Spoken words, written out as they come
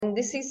and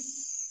this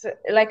is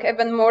like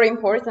even more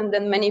important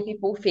than many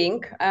people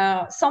think.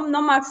 Some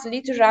nomads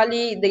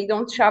literally, they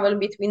don't travel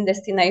between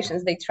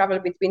destinations, they travel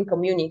between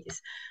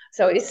communities.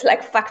 So it's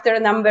like factor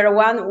number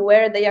one,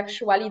 where they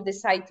actually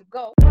decide to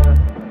go.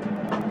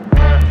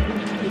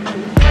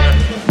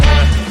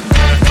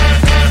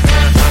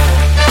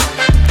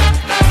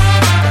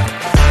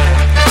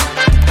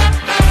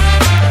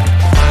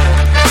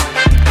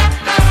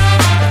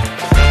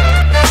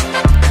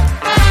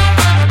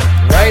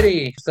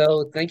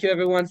 So thank you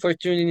everyone for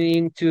tuning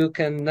in to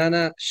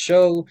Kanana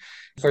show.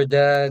 For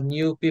the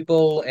new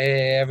people,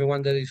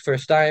 everyone that is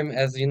first time,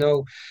 as you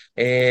know,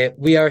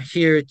 we are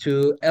here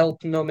to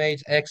help nomad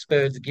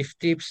experts give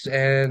tips,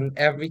 and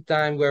every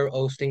time we're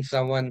hosting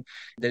someone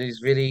that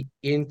is really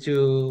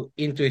into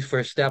his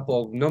first step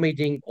of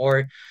nomading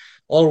or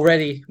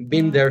already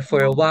been there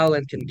for a while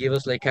and can give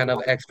us like kind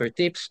of expert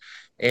tips.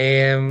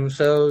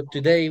 So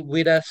today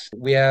with us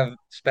we have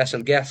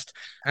special guest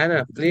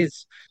Anna.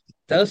 Please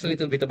tell us a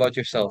little bit about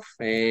yourself.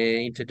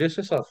 Introduce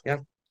yourself. Yeah.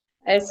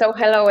 So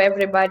hello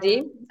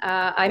everybody.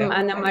 I'm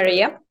Anna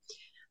Maria.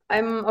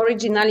 I'm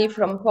originally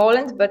from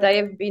Poland, but I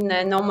have been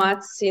a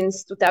nomad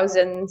since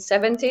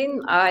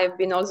 2017. I've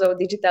been also a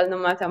digital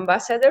nomad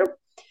ambassador.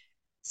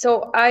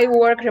 So I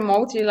work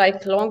remotely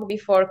like long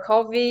before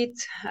COVID.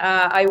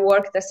 I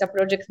worked as a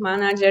project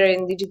manager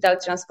in digital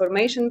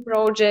transformation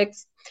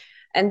projects.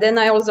 And then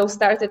I also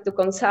started to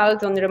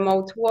consult on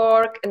remote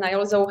work, and I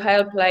also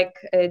help like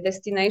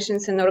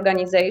destinations and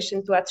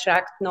organizations to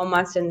attract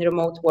nomads and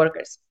remote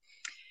workers.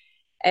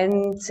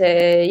 And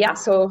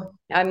so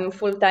I'm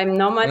full-time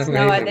nomad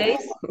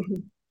nowadays.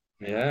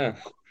 Yeah.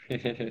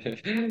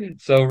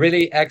 So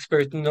really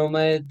expert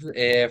nomad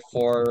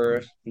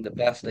for the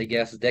past, I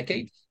guess,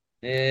 decade,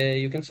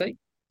 you can say.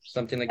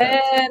 Something like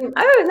that?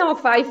 I don't know,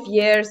 5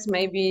 years,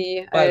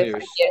 maybe. 5 years.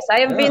 5 years. I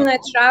have been a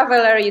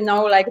traveler,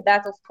 like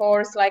that, of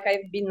course. Like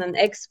I've been an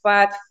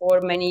expat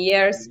for many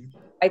years.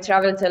 I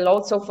traveled a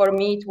lot. So for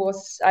me, it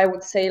was, I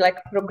would say,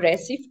 like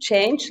progressive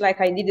change.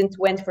 Like I didn't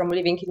went from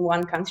living in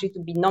one country to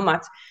be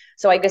nomad.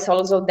 So I guess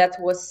also that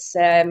was,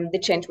 the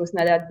change was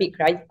not that big,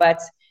 right?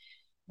 But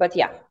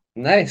yeah.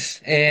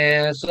 Nice.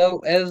 And so,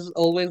 as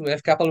always, we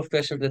have a couple of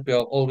questions that we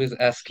are always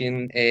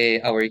asking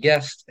our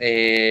guests.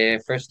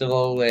 First of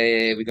all,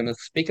 we're going to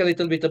speak a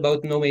little bit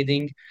about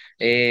nomading,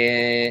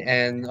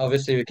 and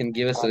obviously, we can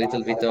give us a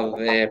little bit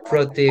of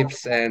pro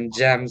tips and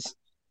gems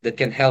that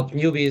can help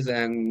newbies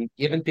and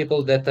even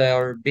people that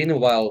are been a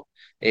while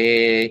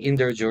in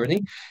their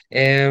journey.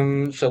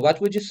 So, what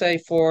would you say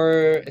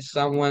for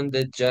someone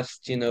that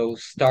just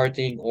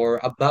starting or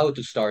about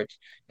to start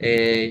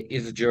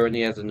his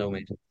journey as a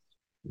nomad?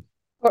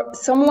 For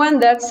someone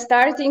that's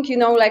starting,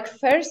 like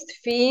first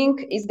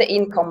thing is the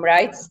income,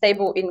 right?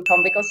 Stable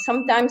income, because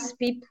sometimes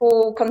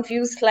people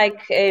confuse like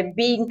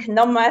being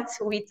nomad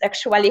with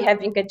actually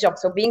having a job.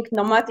 So being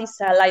nomad is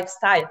a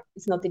lifestyle,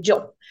 it's not a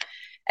job.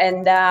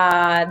 And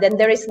then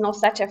there is no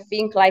such a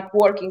thing like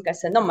working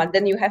as a nomad.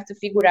 Then you have to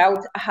figure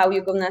out how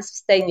you're going to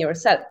sustain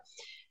yourself.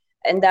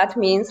 And that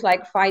means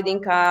like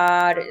finding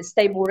a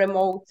stable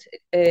remote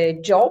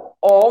job,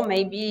 or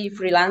maybe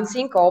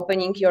freelancing or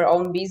opening your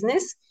own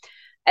business.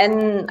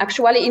 And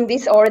actually in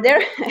this order,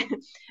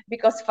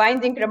 because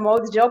finding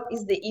remote job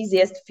is the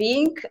easiest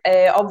thing.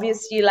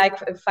 Obviously, like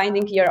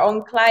finding your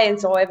own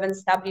clients or even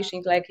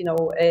establishing like,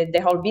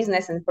 the whole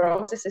business and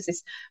processes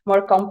is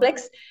more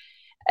complex.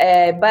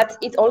 But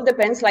it all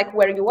depends like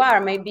where you are.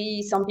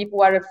 Maybe some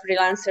people are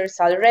freelancers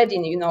already,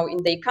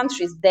 in their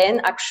countries.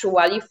 Then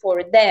actually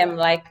for them,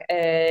 like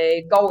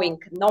going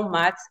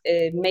nomad,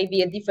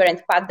 maybe a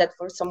different path that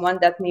for someone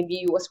that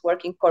maybe was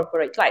working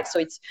corporate life. So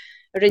it's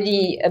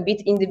really a bit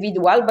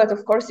individual, but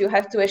of course you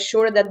have to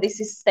assure that this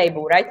is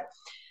stable, right?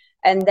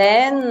 And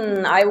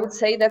then I would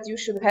say that you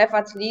should have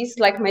at least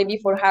like maybe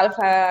for half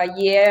a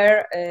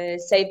year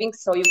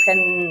savings, so you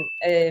can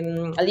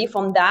live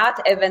on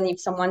that, even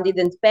if someone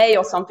didn't pay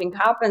or something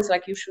happens.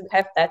 Like you should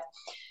have that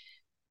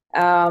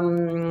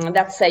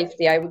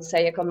safety, I would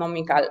say,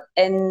 economical.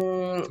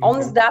 And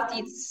once that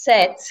is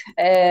set,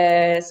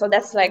 so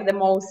that's like the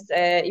most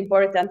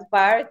important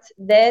part,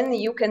 then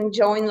you can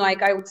join,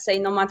 like I would say,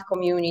 nomad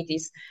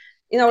communities.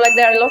 Like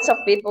there are lots of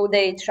people,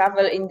 they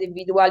travel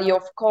individually,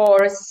 of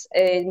course,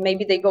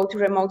 maybe they go to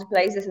remote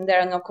places and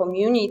there are no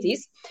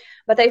communities.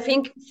 But I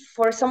think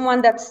for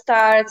someone that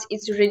starts,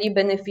 it's really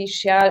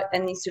beneficial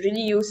and it's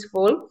really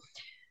useful,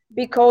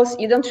 because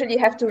you don't really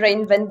have to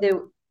reinvent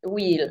the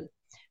wheel.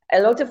 A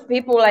lot of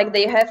people, like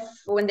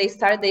when they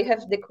start, they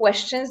have the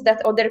questions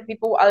that other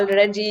people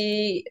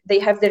already, they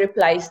have the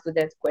replies to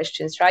that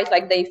questions, right?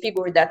 Like they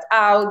figure that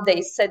out,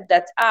 they set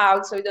that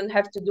out, so you don't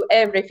have to do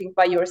everything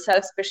by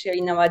yourself,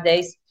 especially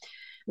nowadays.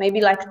 Maybe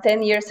like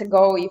 10 years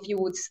ago, if you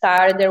would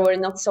start, there were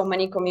not so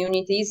many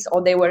communities,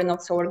 or they were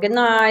not so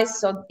organized,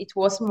 so it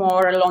was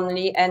more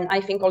lonely and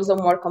I think also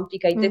more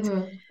complicated.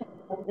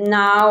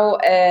 now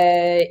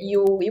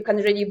you can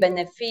really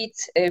benefit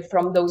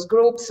from those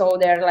groups. So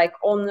they're like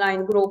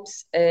online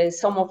groups.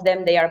 Some of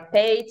them they are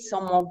paid,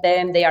 some of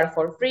them they are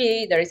for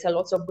free. There is a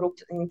lot of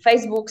groups in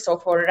Facebook. So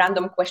for a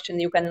random question,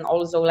 you can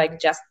also like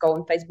just go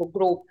in Facebook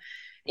group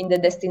in the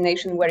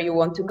destination where you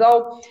want to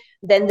go.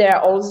 Then there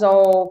are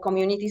also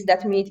communities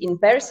that meet in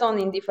person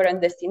in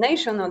different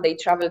destinations, or they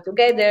travel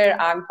together.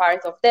 I'm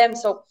part of them.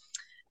 So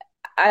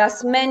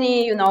as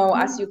many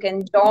as you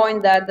can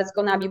join, that's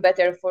gonna be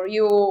better for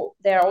you.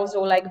 There are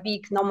also like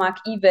big Nomad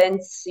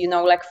events,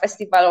 like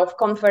festival of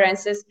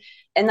conferences,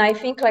 and I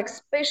think like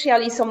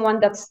especially someone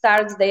that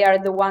starts, they are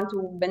the one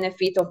to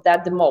benefit of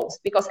that the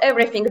most, because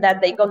everything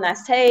that they gonna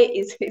say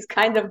is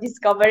kind of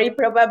discovery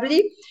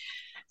probably.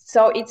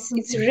 So it's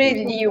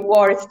really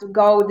worth to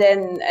go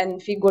then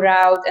and figure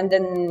out, and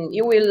then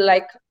you will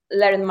like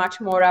learn much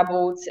more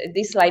about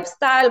this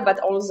lifestyle, but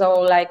also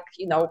like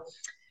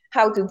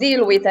how to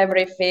deal with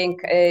everything,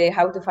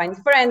 how to find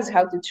friends,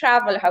 how to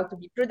travel, how to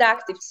be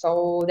productive.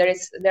 So there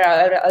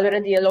are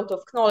already a lot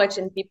of knowledge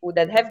and people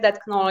that have that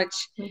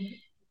knowledge.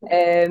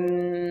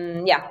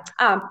 And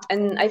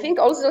I think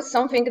also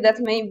something that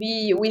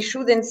maybe we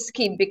shouldn't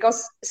skip,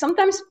 because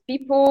sometimes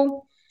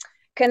people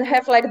can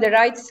have like the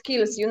right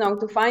skills,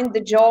 to find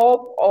the job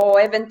or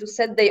even to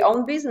set their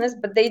own business,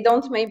 but they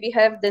don't maybe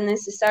have the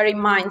necessary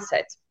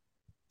mindset.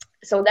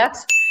 So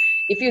that's,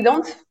 if you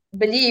don't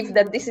believe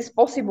that this is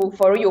possible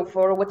for you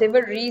for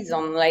whatever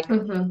reason, like,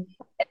 and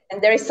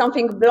there is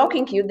something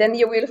blocking you, then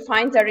you will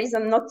find a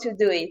reason not to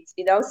do it,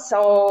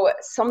 So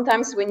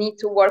sometimes we need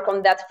to work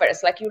on that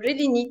first. Like, you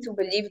really need to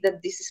believe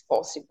that this is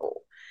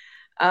possible.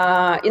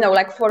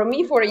 Like for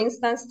me, for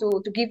instance,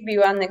 to give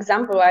you an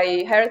example,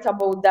 I heard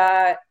about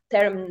the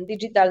term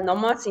digital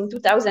nomads in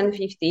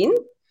 2015.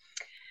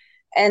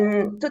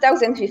 And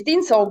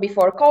 2015, so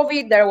before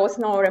COVID, there was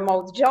no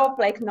remote job,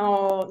 like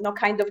no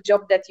kind of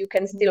job that you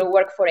can still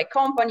work for a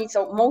company.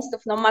 So most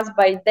of nomads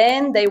by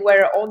then, they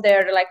were all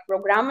there like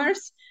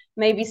programmers,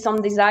 maybe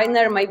some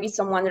designer, maybe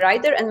someone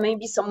writer, and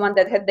maybe someone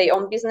that had their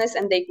own business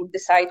and they could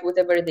decide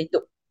whatever they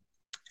do.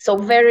 So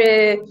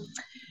very,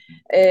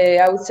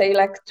 I would say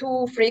like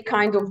 2-3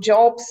 kind of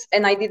jobs,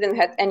 and I didn't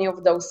have any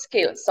of those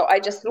skills. So I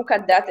just look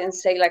at that and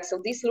say like, so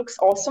this looks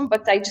awesome,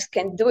 but I just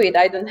can't do it.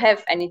 I don't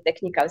have any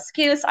technical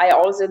skills. I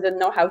also don't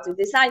know how to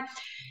design.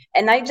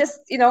 And I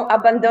just,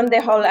 abandoned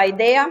the whole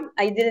idea.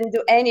 I didn't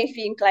do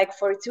anything like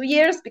for 2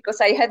 years,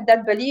 because I had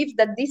that belief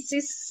that this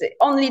is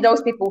only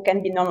those people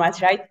can be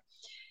nomads, right?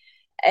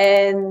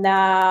 And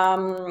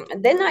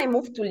then I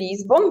moved to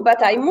Lisbon,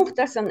 but I moved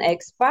as an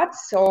expat,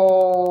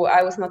 so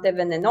I was not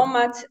even a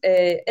nomad.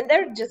 And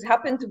there just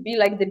happened to be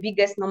like the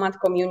biggest nomad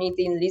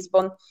community in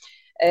Lisbon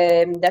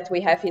that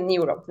we have in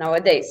Europe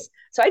nowadays.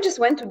 So I just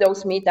went to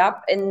those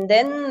meetup, and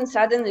then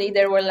suddenly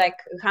there were like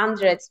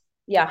hundreds,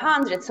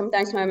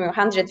 sometimes maybe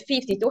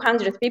 150,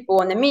 200 people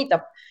on a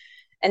meetup.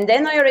 And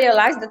then I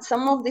realized that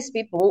some of these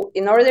people,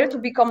 in order to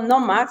become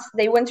nomads,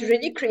 they went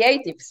really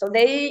creative. So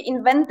they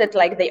invented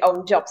like their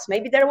own jobs.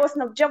 Maybe there was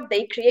no job,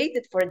 they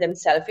created for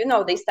themselves.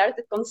 They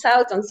started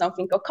consult on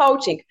something or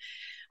coaching.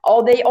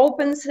 Or they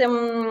opened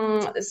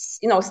some,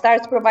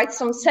 start to provide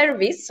some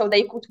service so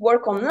they could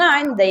work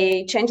online.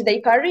 They changed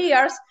their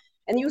careers.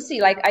 And you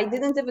see, like, I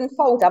didn't even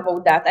thought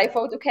about that. I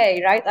thought,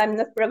 okay, right, I'm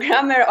not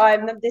programmer or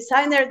I'm not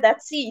designer,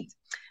 that's it.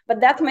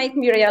 But that made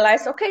me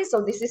realize, okay,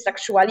 so this is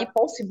actually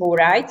possible,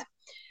 right?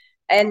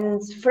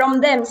 And from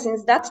them,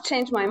 since that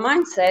changed my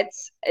mindset,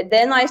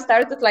 then I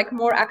started like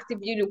more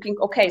actively looking,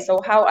 okay,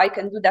 so how I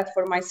can do that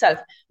for myself,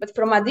 but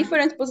from a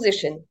different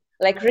position,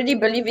 like really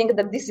believing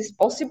that this is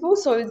possible.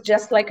 So it's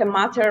just like a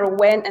matter of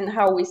when and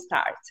how we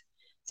start.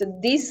 So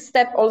this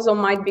step also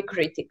might be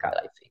critical,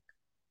 I think.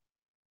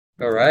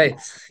 All right.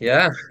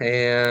 Yeah.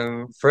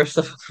 And first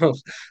of all,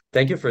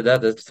 thank you for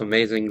that. That's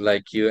amazing.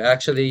 Like you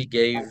actually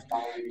gave,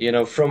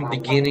 from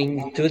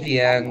beginning to the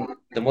end,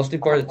 the most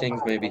important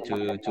things maybe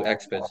to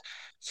experts.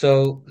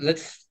 So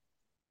let's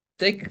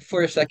take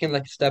for a second,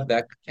 like step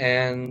back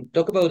and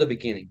talk about the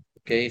beginning.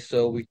 Okay.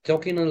 So we're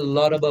talking a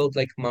lot about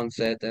like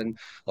mindset, and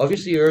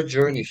obviously your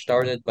journey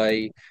started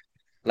by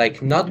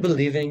like not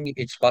believing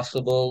it's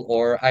possible,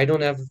 or I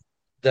don't have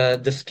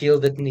the skill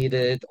that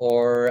needed,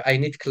 or I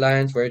need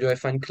clients, where do I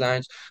find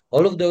clients?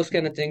 All of those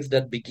kind of things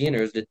that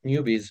beginners, that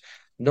newbies,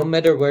 no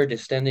matter where they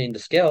stand in the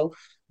scale,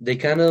 they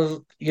kind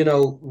of,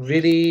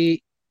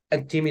 really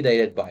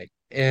intimidated by.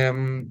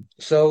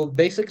 So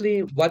basically,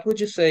 what would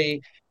you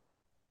say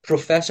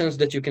professions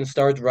that you can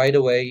start right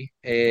away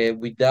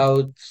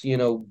without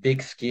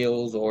big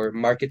skills or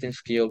marketing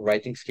skill,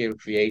 writing skill,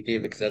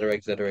 creative, etc.,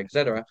 etc.,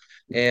 etc.,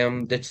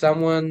 that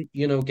someone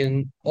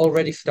can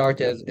already start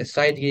as a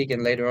side gig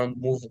and later on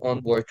move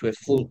onward to a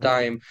full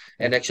time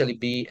and actually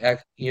be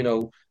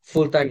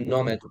full-time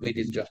nomad with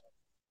his job.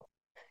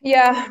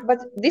 Yeah, but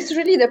this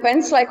really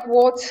depends like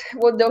what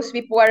those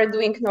people are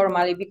doing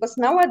normally, because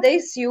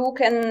nowadays you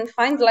can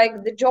find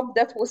like the job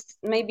that was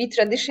maybe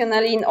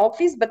traditionally in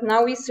office but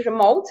now is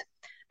remote,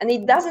 And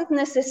it doesn't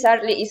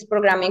necessarily is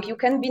programming. You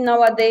can be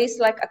nowadays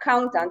like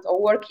accountant or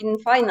work in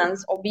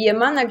finance or be a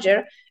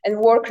manager and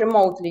work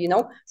remotely,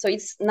 So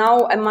it's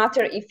now a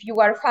matter if you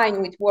are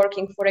fine with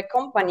working for a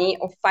company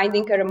or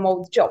finding a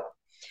remote job.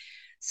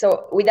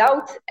 So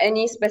without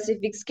any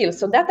specific skills.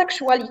 So that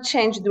actually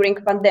changed during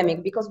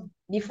pandemic, because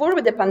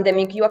before the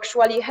pandemic, you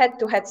actually had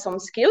to have some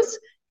skills.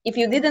 If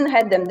you didn't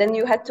have them, then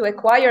you had to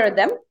acquire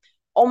them.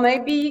 Or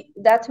maybe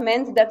that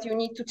meant that you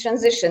need to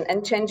transition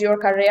and change your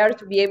career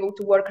to be able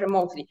to work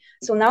remotely.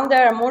 So now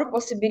there are more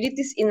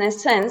possibilities in a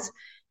sense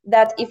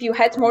that if you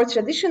had more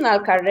traditional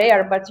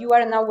career, but you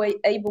are now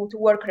able to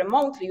work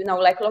remotely,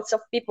 like lots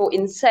of people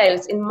in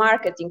sales, in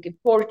marketing, in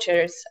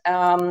purchase,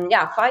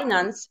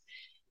 finance,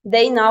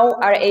 they now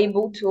are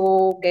able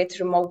to get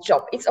remote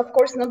job. It's of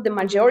course not the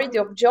majority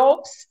of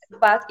jobs,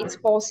 but it's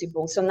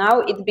possible. So now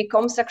it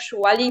becomes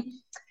actually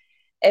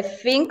a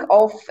thing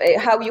of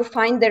how you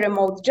find the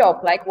remote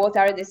job, like what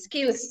are the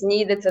skills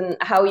needed and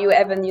how you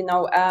even,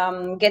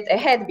 get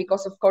ahead,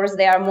 because of course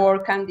there are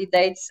more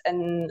candidates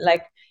and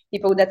like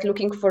people that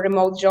looking for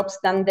remote jobs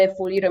than the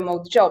fully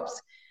remote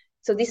jobs.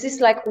 So this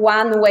is like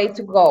one way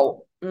to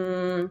go.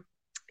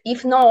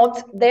 If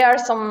not, there are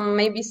some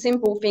maybe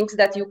simple things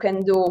that you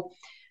can do.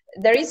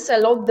 There is a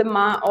lot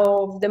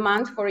of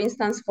demand, for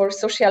instance, for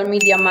social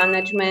media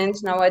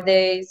management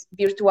nowadays,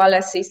 virtual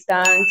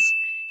assistants,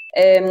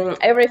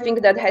 everything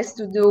that has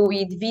to do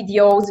with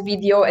videos,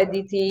 video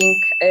editing.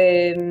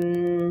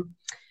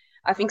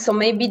 I think so.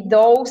 Maybe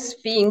those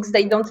things,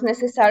 they don't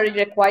necessarily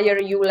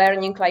require you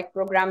learning like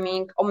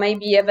programming or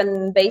maybe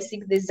even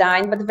basic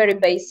design, but very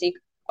basic.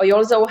 Or you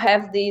also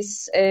have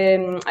this,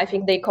 I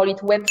think they call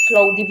it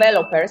Webflow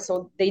developer.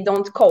 So they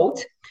don't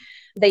code.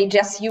 They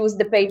just use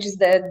the pages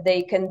that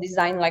they can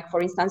design, like,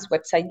 for instance,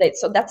 website data.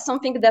 So that's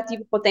something that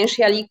you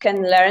potentially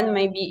can learn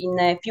maybe in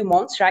a few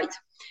months, right?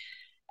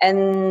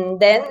 And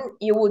then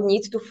you would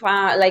need to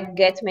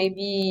get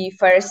maybe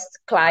first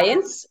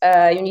clients.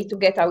 You need to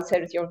get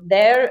outside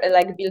there,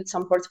 like build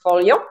some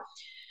portfolio.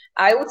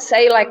 I would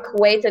say like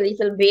wait a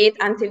little bit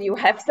until you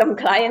have some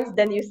clients,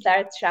 then you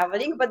start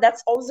traveling. But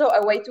that's also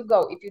a way to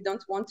go if you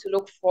don't want to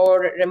look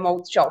for a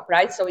remote job,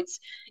 right? So it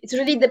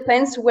really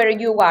depends where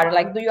you are.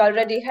 Like, do you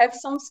already have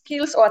some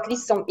skills or at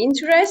least some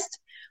interest?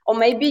 Or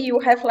maybe you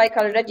have like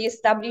already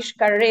established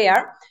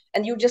career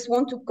and you just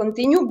want to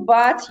continue,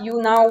 but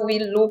you now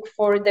will look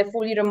for the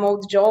fully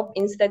remote job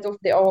instead of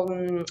the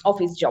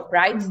office job,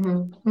 right?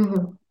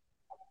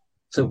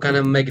 So kind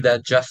of make the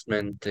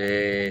adjustment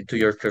to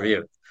your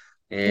career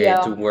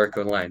to work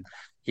online.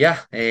 Yeah,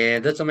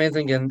 that's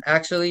amazing. And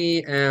actually,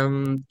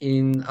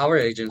 in our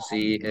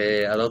agency,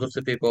 a lot of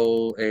the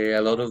people,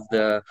 a lot of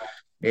the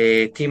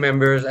team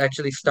members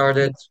actually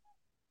started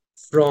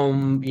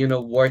from,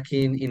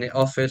 working in an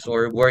office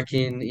or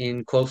working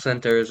in call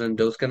centers and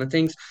those kind of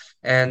things,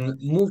 and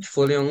moved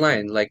fully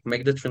online, like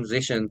make the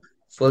transition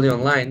fully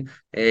online.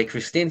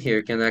 Christine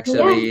here can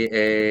actually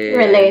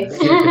relate.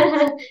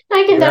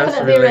 I can yes,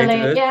 definitely relate to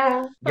relate. it.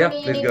 Yeah. For Yeah, me,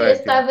 you please need go to ahead,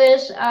 Kim.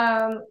 establish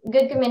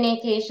good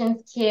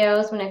communication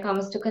skills when it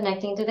comes to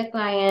connecting to the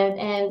client.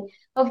 And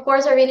of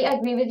course, I really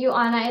agree with you,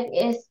 Anna. It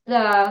is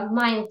the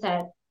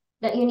mindset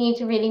that you need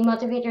to really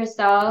motivate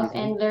yourself Hmm.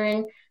 and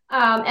learn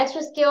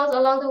extra skills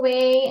along the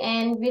way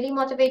and really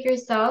motivate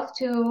yourself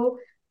to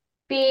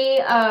be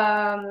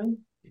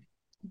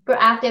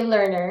proactive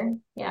learner.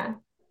 Yeah.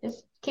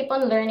 Just keep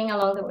on learning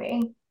along the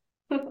way.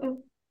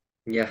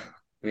 Yeah,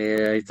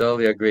 yeah, I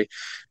totally agree.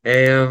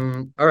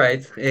 All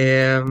right.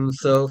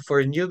 So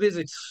for newbies,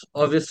 it's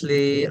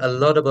obviously a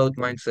lot about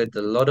mindset,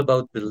 a lot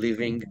about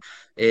believing.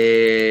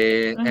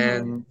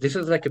 And this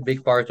is like a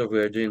big part of what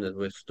we're doing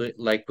that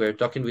like we're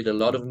talking with a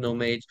lot of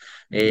nomads,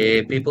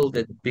 people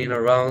that been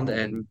around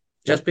and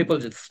just people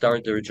that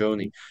start their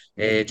journey,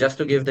 just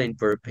to give the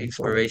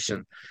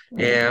inspiration.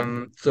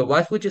 So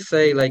what would you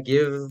say, like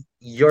give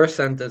your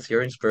sentence,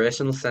 your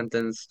inspirational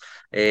sentence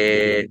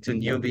to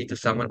newbie, to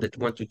someone that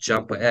want to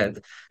jump ahead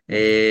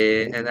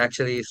and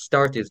actually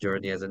start his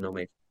journey as a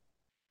nomad?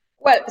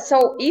 Well,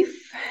 so if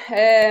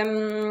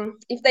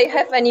they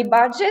have any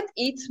budget,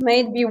 it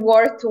may be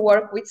worth to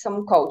work with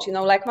some coach,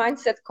 like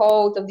mindset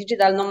coach or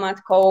digital nomad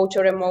coach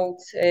or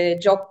remote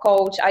job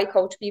coach. I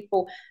coach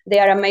people. They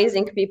are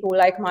amazing people,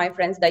 like my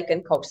friends, they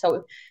can coach.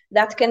 So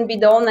that can be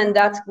done, and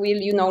that will,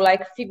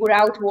 like figure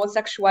out what's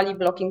actually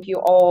blocking you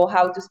or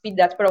how to speed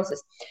that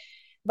process.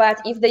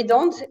 But if they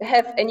don't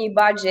have any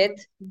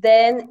budget,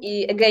 then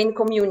again,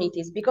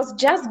 communities, because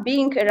just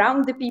being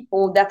around the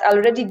people that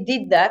already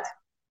did that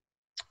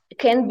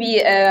can be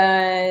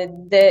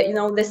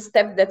the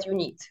step that you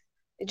need.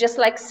 Just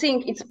like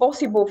think it's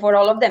possible for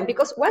all of them,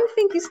 because one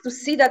thing is to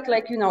see that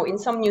like in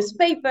some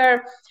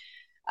newspaper,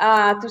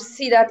 to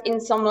see that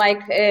in some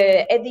like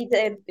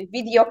edited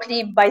video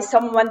clip by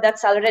someone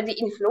that's already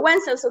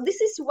influencer. So this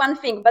is one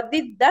thing, but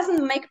it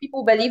doesn't make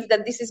people believe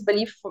that this is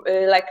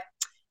like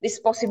this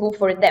possible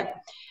for them.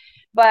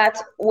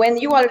 But when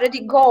you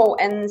already go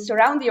and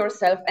surround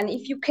yourself, and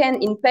if you can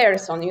in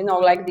person, you know,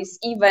 like these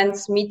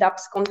events,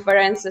 meetups,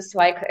 conferences,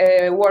 like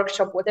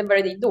workshop,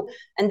 whatever they do,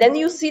 and then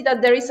you see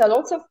that there is a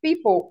lot of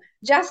people,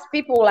 just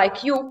people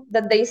like you,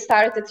 that they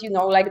started, you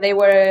know, like they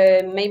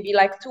were maybe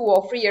like 2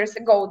 or 3 years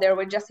ago, they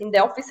were just in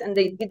the office and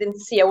they didn't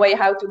see a way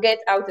how to get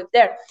out of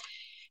there.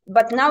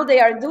 But now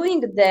they are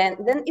doing then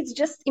it's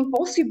just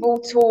impossible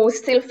to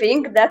still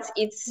think that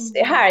it's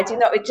hard, you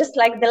know. It's just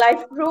like the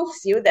life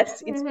proves you that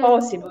it's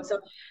possible.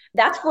 So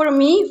that for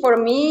me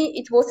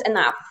it was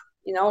enough,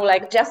 you know,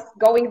 like just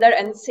going there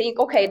and saying,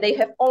 okay, they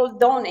have all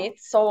done it,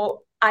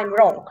 so I'm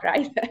wrong,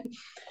 right?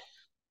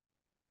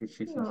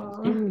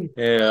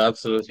 Yeah,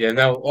 absolutely. And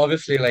now,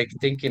 obviously, like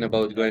thinking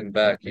about going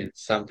back is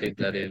something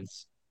that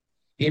is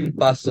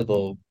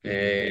impossible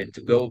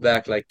to go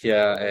back, like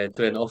to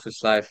an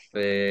office life,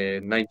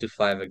 9 to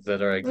 5,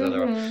 etc.,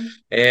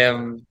 etc.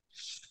 Um,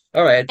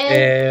 all right.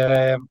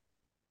 And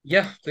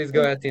Yeah, please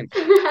go ahead, Tim.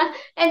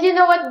 and you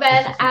know what,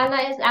 Ben?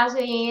 Anna is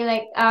actually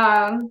like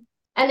an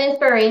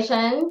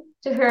inspiration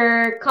to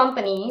her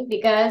company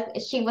because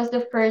she was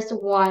the first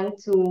one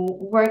to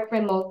work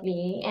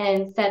remotely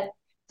and set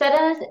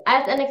as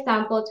an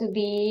example to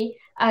be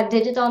a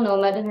digital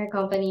nomad in her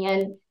company.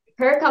 And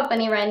her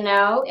company right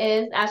now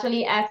is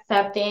actually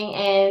accepting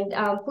and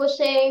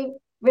pushing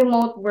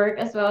remote work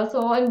as well.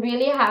 So I'm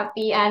really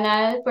happy,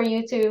 Anna, for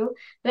you to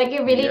like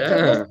you really took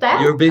the Yeah,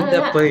 step. you've been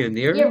the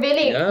pioneer. You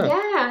really, Yeah.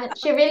 yeah,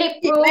 she really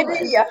Maybe,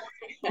 proved. yeah.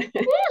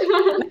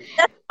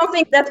 That's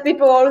something that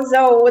people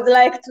also would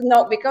like to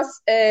know,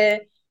 because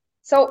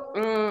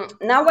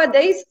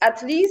nowadays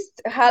at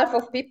least half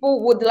of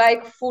people would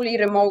like fully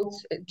remote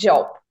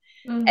job.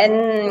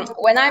 And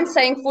when I'm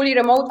saying fully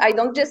remote, I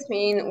don't just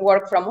mean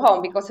work from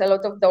home, because a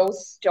lot of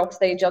those jobs,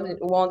 they just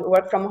want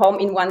work from home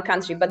in one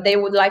country, but they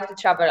would like to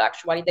travel.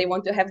 Actually, they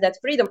want to have that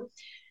freedom.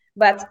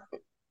 But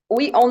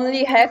we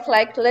only have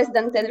like less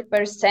than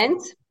 10%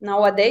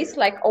 nowadays,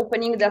 like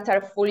opening that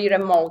are fully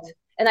remote.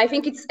 And I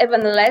think it's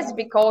even less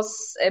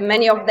because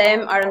many of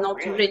them are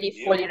not really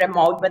fully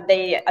remote, but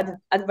they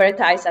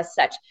advertise as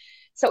such.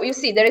 So you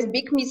see, there is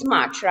big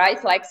mismatch,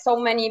 right? Like so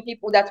many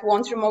people that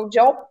want remote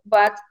job,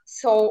 but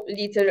so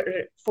little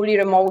fully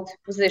remote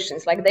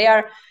positions. Like they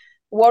are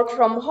work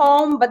from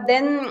home, but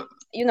then,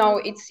 you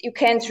know, you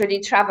can't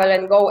really travel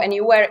and go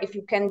anywhere if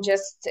you can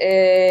just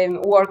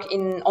work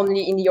in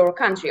only in your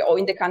country or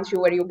in the country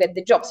where you get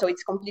the job. So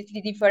it's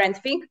completely different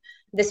thing,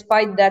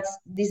 despite that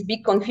this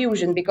big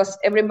confusion, because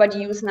everybody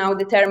use now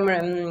the term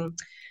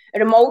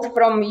remote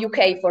from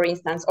UK, for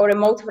instance, or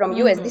remote from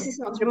US. This is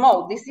not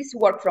remote. This is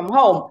work from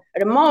home.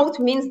 Remote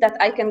means that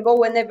I can go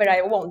whenever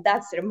I want.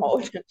 That's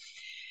remote.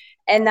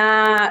 And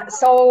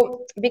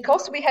so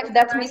because we have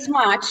that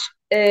mismatch,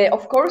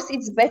 of course,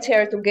 it's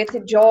better to get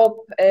a job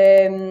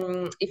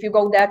if you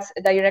go that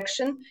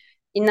direction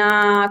in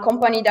a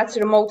company that's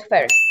remote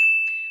first,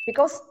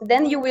 because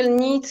then you will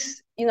need,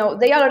 you know,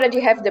 they already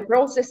have the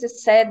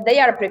processes set, they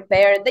are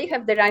prepared, they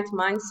have the right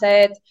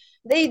mindset,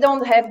 they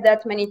don't have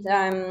that many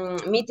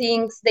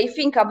meetings, they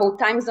think about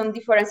time zone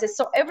differences,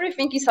 so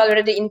everything is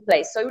already in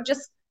place. So you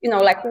just, you know,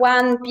 like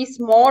one piece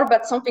more,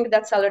 but something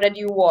that's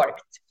already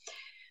worked.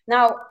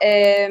 Now,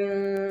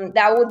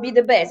 that would be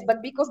the best,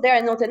 but because there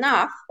are not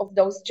enough of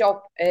those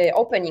job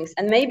openings,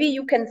 and maybe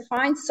you can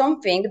find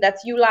something that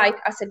you like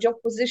as a job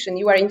position,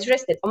 you are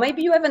interested, or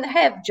maybe you even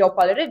have job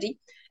already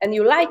and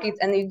you like it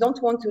and you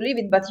don't want to leave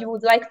it, but you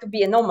would like to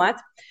be a nomad.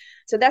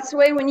 So that's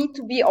why we need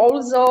to be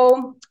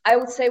also, I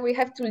would say we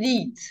have to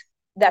lead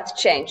that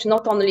change,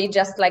 not only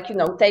just like, you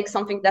know, take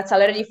something that's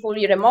already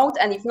fully remote,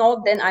 and if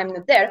not, then I'm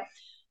not there.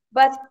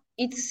 But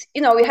it's,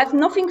 you know, we have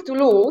nothing to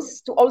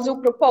lose to also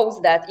propose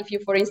that if you,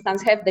 for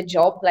instance, have the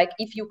job, like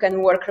if you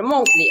can work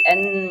remotely,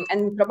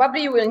 and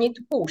probably you will need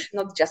to push,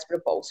 not just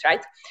propose,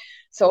 right?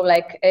 So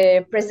like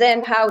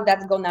present how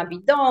that's gonna be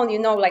done, you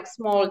know, like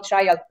small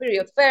trial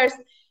period first.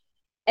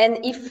 And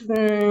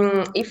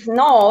if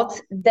not,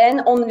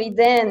 then only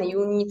then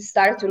you need to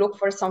start to look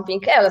for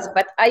something else.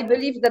 But I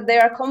believe that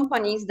there are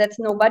companies that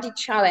nobody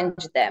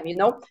challenged them, you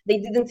know, they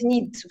didn't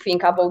need to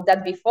think about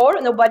that before,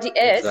 nobody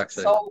else.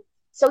 Exactly.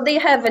 So they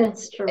haven't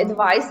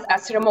advised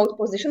as remote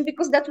position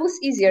because that was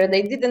easier.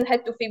 They didn't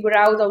have to figure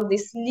out all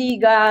these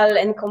legal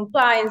and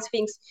compliance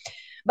things.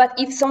 But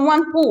if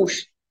someone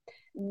pushed,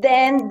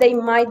 then they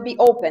might be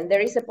open.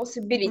 There is a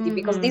possibility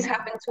because this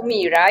happened to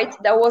me, right?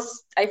 That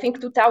was, I think,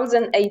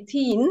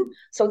 2018.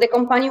 So the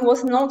company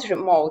was not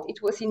remote.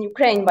 It was in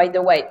Ukraine, by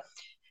the way.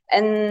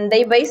 And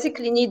they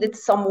basically needed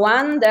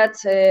someone that,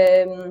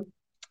 in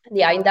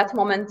that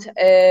moment.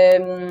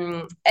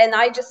 And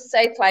I just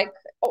said like,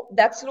 oh,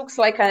 that looks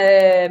like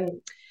a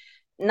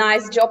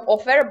nice job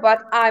offer,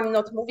 but I'm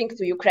not moving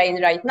to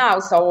Ukraine right now.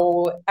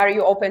 So are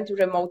you open to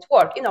remote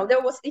work? You know,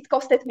 it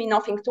costed me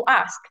nothing to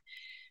ask.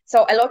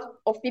 So a lot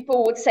of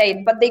people would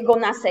say, but they're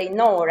gonna say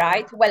no,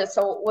 right? Well,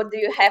 so what do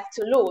you have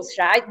to lose,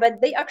 right?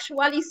 But they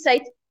actually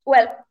said,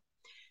 well,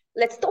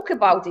 let's talk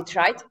about it,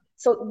 right?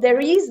 So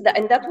there is that,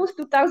 and that was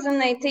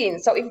 2018.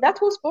 So if that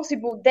was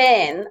possible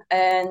then,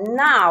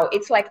 now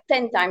it's like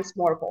 10 times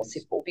more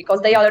possible because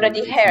they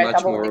already It's heard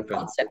much about more the open.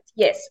 concept.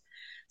 Yes.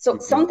 So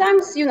Hmm.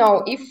 sometimes,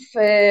 if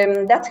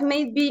that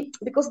may be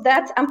because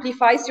that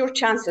amplifies your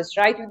chances,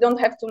 right? You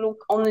don't have to look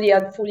only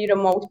at fully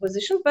remote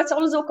positions, but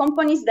also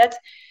companies that,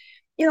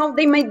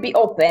 they might be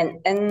open,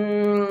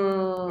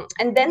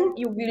 and then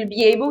you will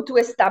be able to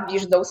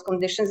establish those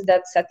conditions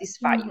that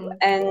satisfy you.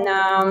 Mm-hmm.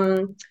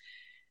 And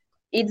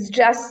it's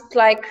just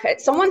like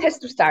someone has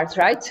to start,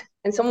 right?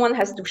 And someone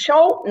has to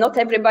show. Not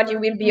everybody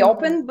will be Mm-hmm.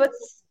 open, but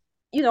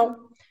you know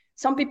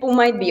some people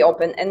might be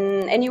open, and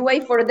anyway,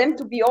 for them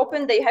to be open,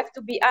 they have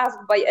to be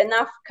asked by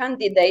enough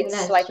candidates,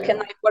 That's like, can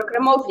true. I work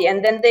remotely? And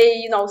then they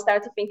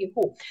start thinking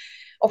who.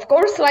 Of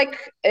course, like,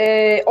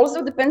 also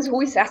depends who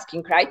is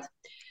asking, right?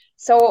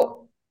 So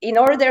in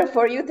order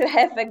for you to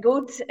have a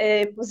good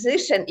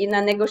position in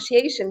a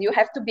negotiation, you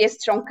have to be a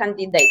strong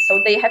candidate. So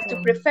they have to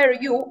Yeah. prefer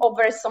you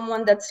over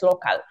someone that's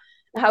local.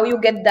 How you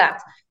get that?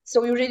 So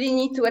you really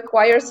need to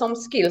acquire some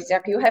skills.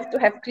 Like, you have to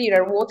have clear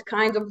what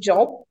kind of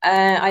job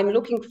I'm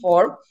looking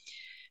for,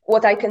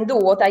 what I can do,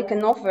 what I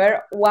can offer,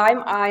 why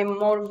I'm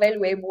more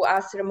valuable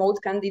as a remote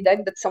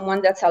candidate than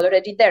someone that's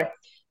already there.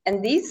 And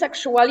this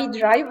actually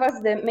drives us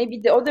maybe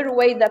the other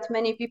way that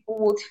many people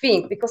would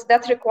think, because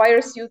that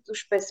requires you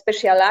to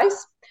specialize,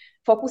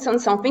 focus on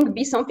something,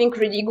 be something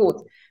really good.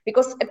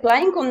 Because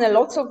applying on a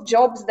lots of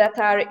jobs that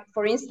are,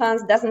 for instance,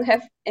 doesn't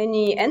have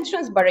any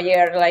entrance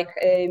barrier, like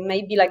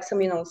maybe like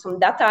some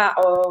data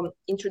or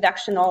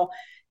introduction or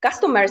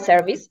customer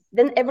service,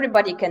 then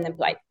everybody can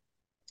apply.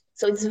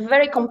 So it's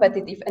very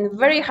competitive and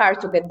very hard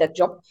to get that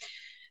job,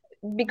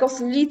 because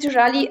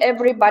literally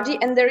everybody,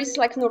 and there is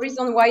like no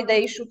reason why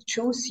they should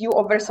choose you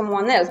over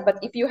someone else. But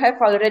if you have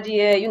already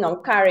a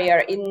career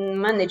in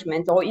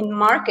management or in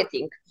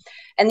marketing,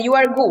 and you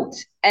are good,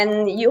 and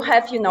you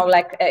have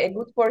like a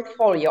good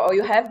portfolio, or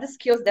you have the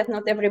skills that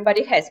not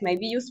everybody has,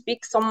 maybe you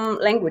speak some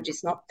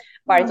languages, not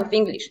part of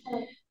English,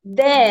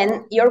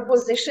 then your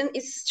position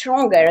is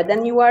stronger.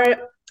 Then you are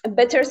a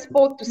better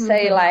spot to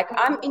say, Mm-hmm. like,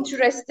 I'm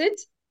interested,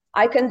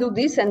 I can do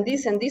this and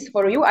this and this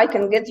for you, I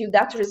can get you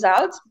that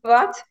result,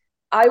 but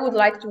I would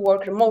like to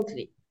work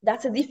remotely.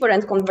 That's a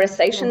different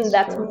conversation That's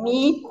that true. me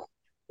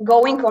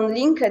going on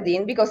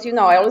LinkedIn, because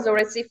I also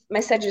receive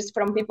messages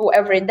from people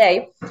every day,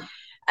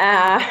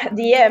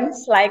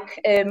 DMs like,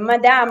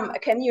 Madam,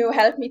 can you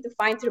help me to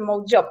find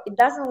remote job? It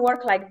doesn't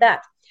work like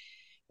that,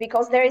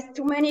 because there is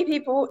too many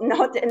people,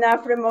 not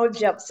enough remote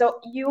jobs. So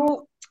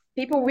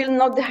people will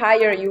not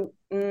hire you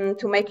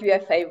to make you a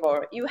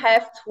favor. You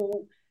have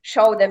to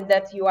show them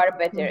that you are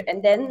better,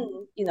 and then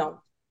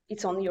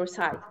it's on your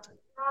side.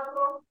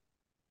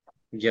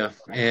 Yeah,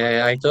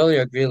 I totally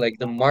agree. Like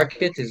the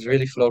market is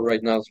really slow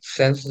right now.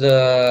 Since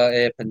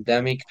the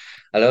pandemic,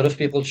 a lot of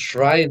people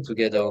trying to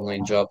get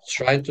online jobs,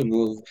 trying to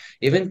move,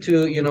 even to,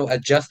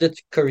 adjust that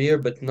career.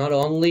 But not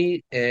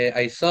only,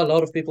 I saw a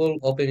lot of people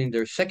opening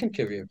their second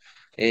career,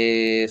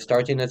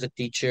 starting as a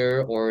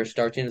teacher or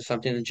starting as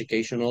something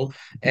educational,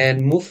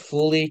 and move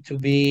fully to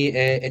be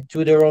a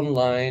tutor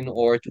online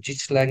or to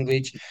teach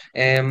language.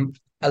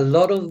 A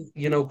lot of,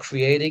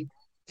 creative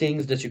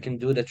things that you can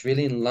do that's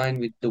really in line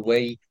with the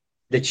way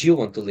that you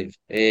want to live,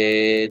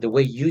 the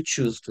way you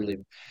choose to live.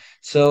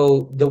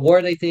 So the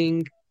world, I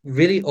think,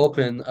 really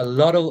open a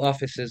lot of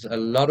offices, a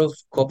lot of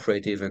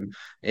corporate even,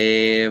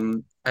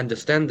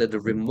 understand that the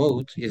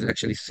remote is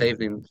actually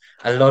saving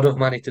a lot of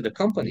money to the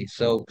company.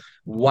 So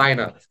why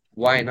not?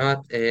 Why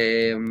not?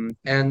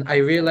 And I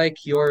really like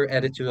your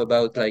attitude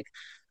about like,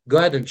 go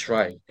ahead and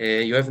try.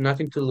 You have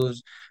nothing to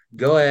lose.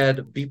 Go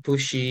ahead, be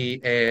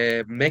pushy,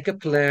 make a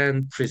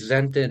plan,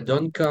 present it.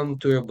 Don't come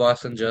to your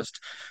boss and just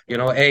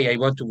hey, I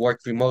want to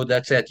work remote.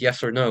 That's it.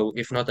 Yes or no.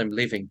 If not, I'm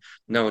leaving.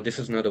 No, this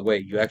is not a way.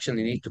 You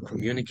actually need to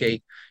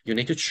communicate. You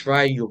need to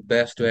try your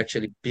best to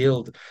actually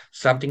build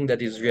something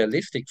that is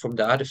realistic from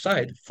the other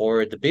side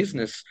for the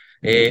business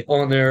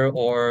owner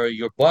or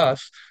your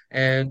boss,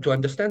 and to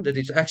understand that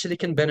it actually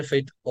can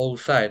benefit all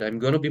sides. I'm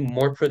going to be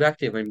more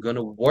productive. I'm going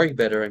to work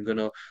better. I'm going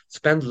to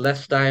spend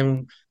less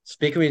time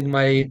speaking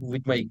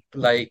with my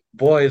like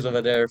boys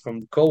over there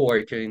from the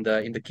coworker in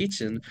the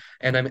kitchen,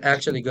 and I'm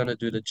actually gonna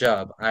do the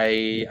job.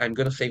 I'm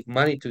gonna save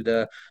money to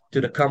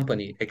the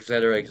company,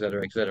 etc.,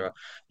 etc., etc.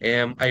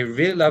 I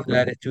really love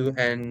that attitude,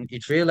 and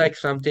it's really like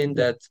something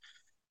that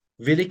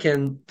really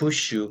can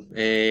push you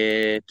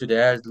to the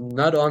edge.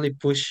 Not only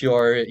push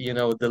your,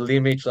 the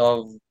limits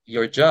of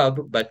your job,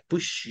 but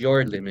push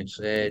your limits.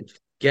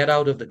 Get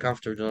out of the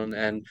comfort zone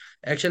and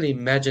actually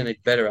imagine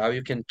it better. How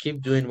you can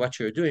keep doing what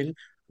you're doing,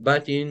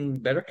 but in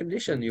better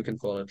condition. You can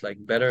call it like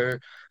better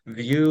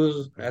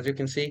views, as you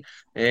can see,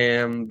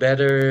 and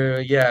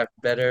better, yeah,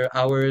 better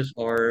hours,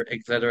 or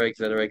etc.,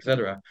 etc.,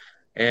 etc.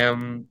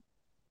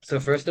 So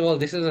first of all,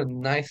 this is a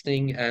nice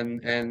thing,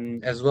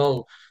 and as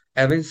well.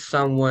 having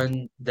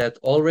someone that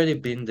already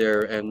been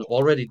there and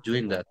already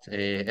doing that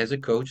as a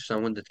coach,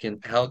 someone that can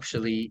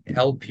actually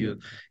help you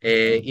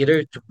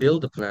either to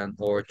build a plan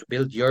or to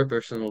build your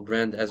personal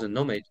brand as a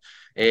nomad.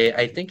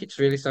 I think it's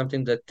really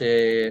something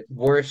that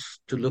worth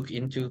to look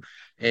into.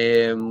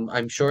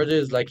 I'm sure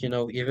there's like,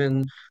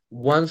 even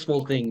one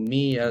small thing,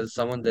 me as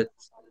someone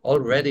that's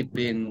already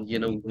been,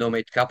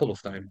 nomad couple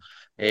of times.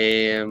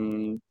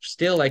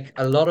 Still like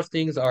a lot of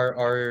things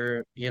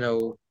are,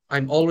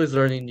 I'm always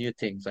learning new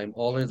things. I'm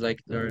always like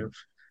learn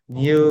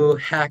new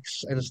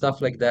hacks and stuff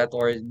like that,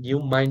 or new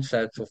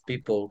mindsets of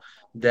people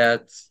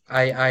that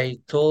I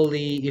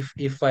totally,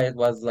 if I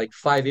was like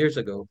 5 years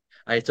ago,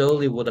 I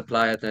totally would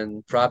apply it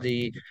and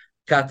probably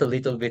cut a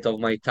little bit of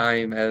my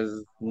time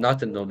as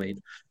not a nomad.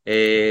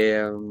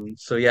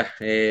 So yeah,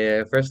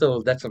 first of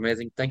all, that's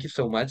amazing. Thank you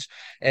so much.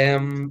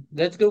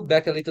 Let's go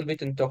back a little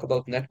bit and talk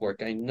about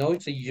network. I know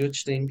it's a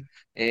huge thing,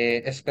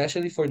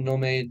 especially for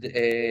nomad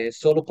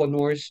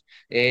solopreneurs.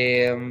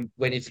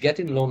 When it's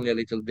getting lonely a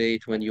little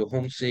bit, when you're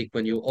homesick,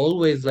 when you're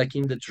always like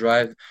in the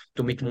drive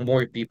to meet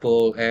more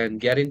people and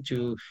get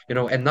into,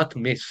 and not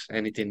miss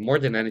anything. More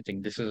than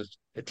anything, this is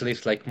at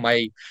least like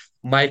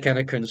my kind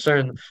of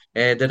concern,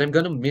 that I'm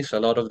gonna miss a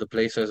lot of the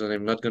places and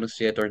I'm not gonna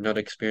see it or not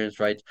experience,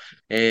 right?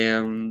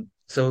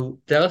 So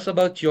tell us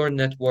about your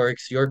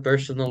networks, your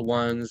personal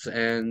ones,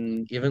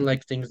 and even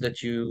like things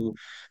that you,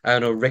 I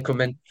don't know,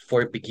 recommend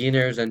for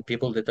beginners and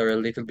people that are a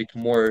little bit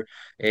more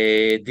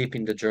deep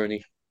in the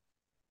journey.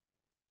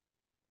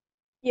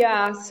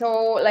 Yeah,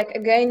 so like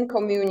again,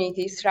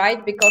 communities,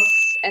 right? Because,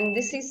 and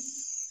this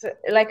is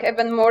like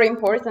even more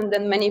important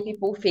than many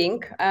people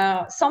think.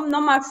 Some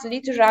nomads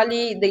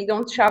literally, they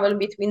don't travel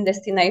between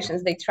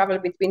destinations, they travel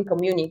between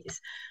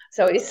communities.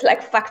 So it's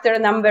like factor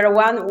number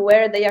one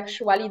where they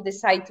actually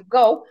decide to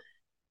go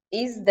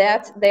is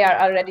that they are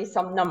already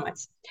some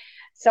nomads.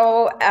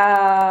 So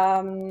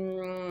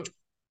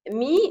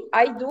me,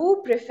 I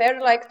do prefer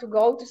like to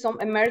go to some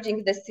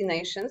emerging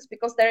destinations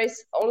because there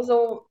is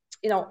also,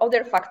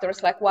 other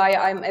factors like why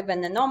I'm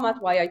even a nomad,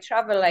 why I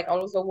travel. Like I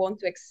also want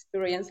to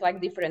experience like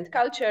different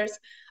cultures.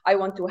 I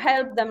want to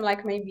help them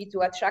like maybe to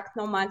attract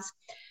nomads.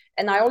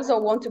 And I also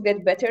want to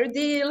get better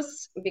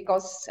deals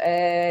because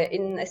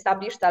in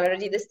established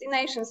already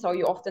destinations, so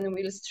you often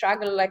will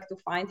struggle like to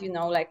find,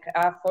 like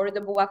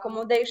affordable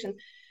accommodation,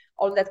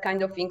 all that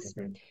kind of things.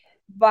 Mhm.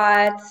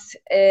 But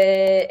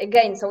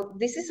again, so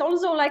this is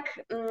also like,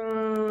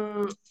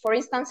 for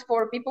instance,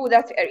 for people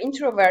that are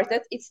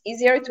introverted, it's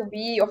easier to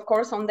be, of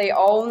course, on their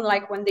own,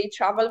 like when they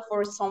travel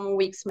for some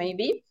weeks,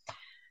 maybe.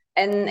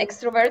 And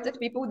extroverted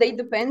people, they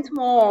depend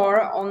more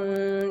on,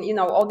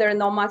 other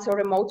nomads or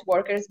remote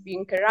workers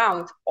being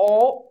around,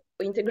 or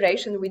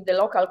integration with the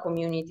local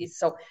communities.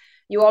 So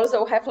you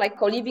also have like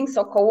co-living,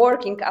 so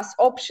co-working as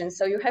options.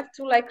 So you have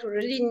to like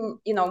really,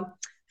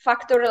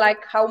 factor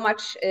like how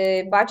much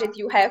budget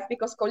you have,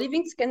 because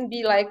co-livings can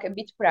be like a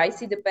bit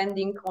pricey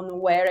depending on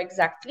where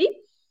exactly,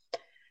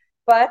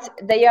 but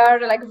they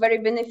are like very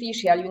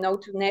beneficial,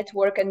 to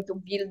network and to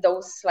build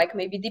those like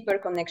maybe deeper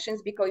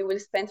connections, because you will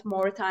spend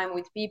more time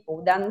with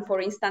people than, for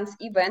instance,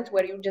 event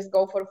where you just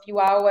go for a few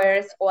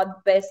hours or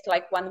at best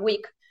like 1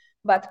 week.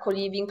 But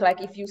co-living,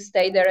 like if you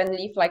stay there and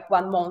live like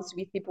 1 month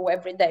with people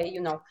every day,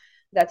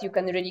 that you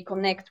can really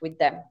connect with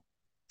them.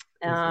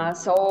 Mhm.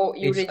 So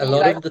you It's a really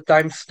lot like, of the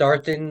time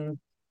starting,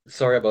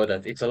 sorry about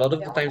that. It's a lot of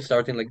the yeah. time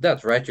starting like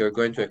that, right? You're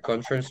going to a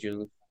conference,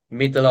 you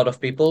meet a lot of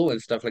people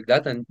and stuff like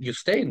that, and you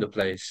stay in the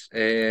place.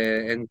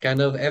 And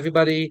kind of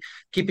everybody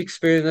keep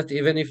experiencing it,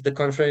 even if the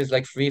conference is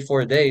like 3,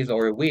 4 days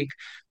or a week,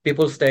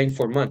 people staying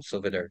for months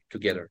over there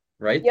together,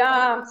 right?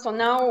 Yeah, so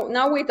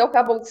now we talk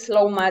about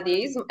slow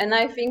nomadism, and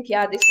I think,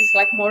 yeah, this is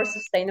like more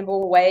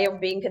sustainable way of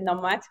being a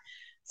nomad.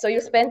 So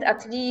you spend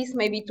at least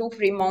maybe 2,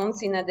 3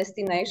 months in a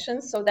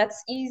destination, so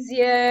that's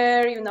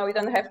easier. You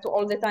don't have to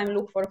all the time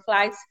look for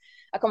flights.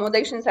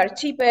 Accommodations are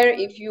cheaper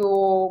if you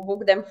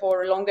book them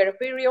for longer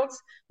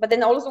periods, but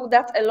then also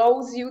that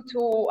allows you to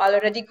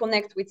already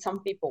connect with some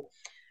people,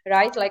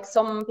 right? Like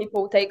some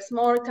people takes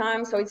more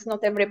time, so it's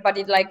not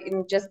everybody like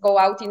just go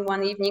out in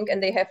one evening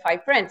and they have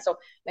 5 friends. So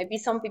maybe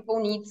some people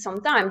need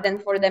some time. Then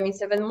for them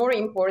it's even more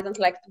important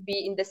like to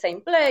be in the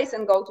same place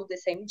and go to the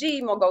same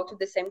gym or go to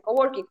the same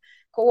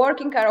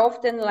co-working are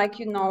often like,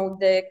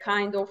 the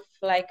kind of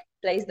like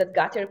place that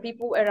gather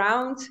people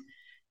around,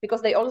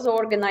 because they also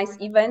organize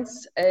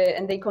events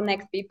and they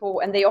connect people,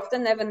 and they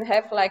often even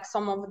have like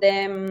some of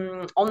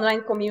them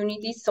online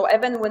communities. So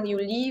even when you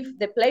leave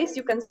the place,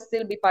 you can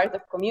still be part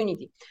of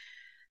community.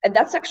 And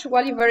that's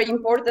actually very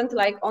important.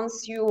 Like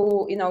once you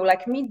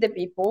like meet the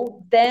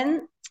people,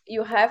 then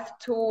you have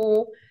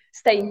to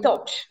stay in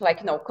touch,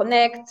 like,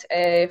 connect,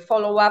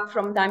 follow up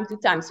from time to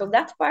time. So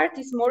that part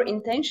is more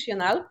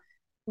intentional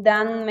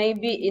than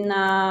maybe in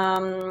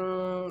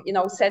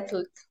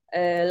settled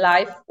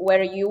life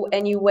where you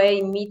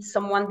anyway meet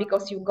someone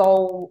because you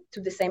go to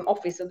the same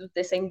office or to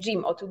the same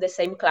gym or to the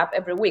same club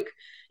every week.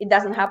 It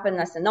doesn't happen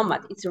as a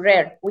nomad. It's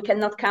rare. We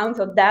cannot count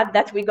on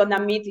that we're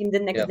gonna meet in the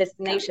next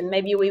destination.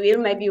 Maybe we will,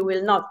 maybe we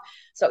will not.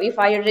 So if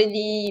I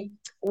really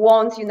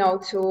want,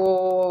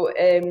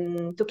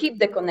 to keep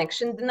the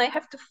connection, then I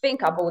have to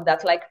think about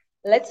that. Like,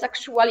 let's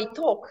actually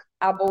talk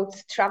about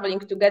traveling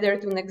together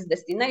to next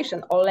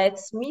destination, or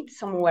let's meet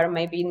somewhere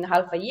maybe in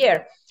half a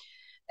year,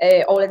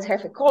 or let's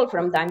have a call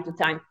from time to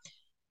time.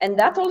 And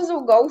that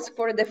also goes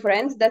for the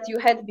friends that you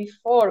had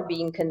before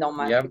being a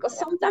nomad, because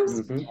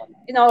sometimes,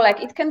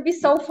 like, it can be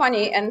so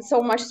funny and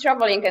so much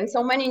traveling and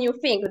so many new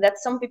things that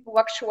some people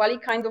actually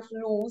kind of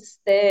lose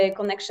the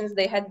connections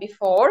they had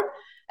before.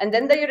 And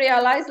then they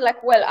realize,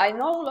 like, well, I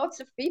know lots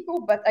of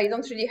people, but I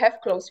don't really have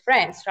close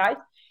friends, right?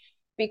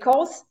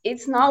 Because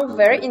it's now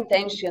very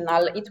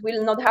intentional. It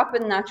will not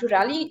happen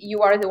naturally.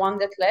 You are the one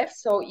that left,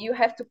 so you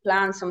have to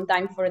plan some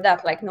time for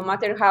that. Like, no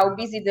matter how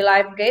busy the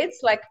life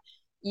gets, like,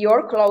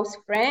 your close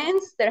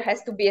friends, there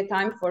has to be a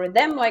time for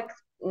them. Like,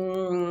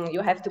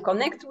 you have to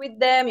connect with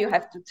them, you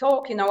have to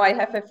talk. I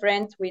have a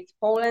friend with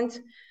Poland,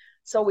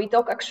 so we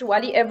talk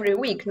actually every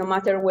week, no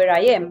matter where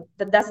I am.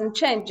 That doesn't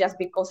change just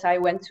because I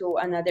went to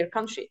another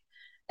country.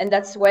 And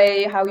that's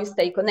way how you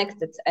stay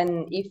connected.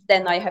 And if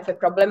then I have a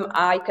problem,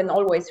 I can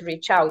always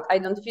reach out. I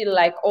don't feel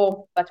like,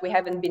 oh, but we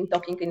haven't been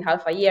talking in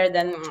half a year,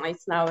 then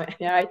it's now,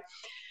 right?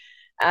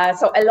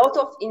 So a lot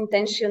of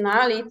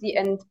intentionality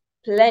and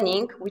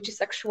planning, which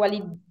is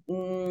actually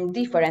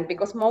different,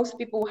 because most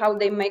people, how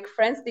they make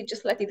friends, they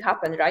just let it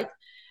happen, right?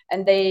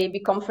 And they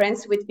become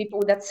friends with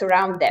people that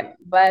surround them.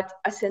 But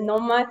as a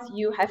nomad,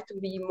 you have to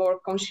be more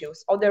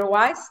conscious.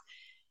 Otherwise,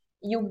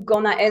 you're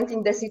gonna end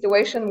in the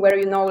situation where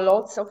you know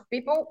lots of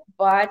people,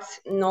 but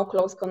no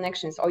close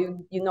connections, or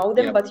you know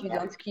them, but you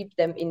don't keep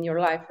them in your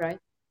life, right?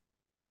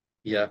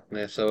 Yeah,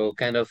 so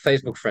kind of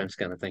Facebook friends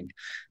kind of thing.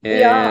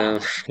 Yeah.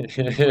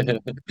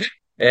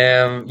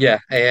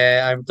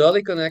 Yeah, I'm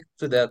totally connected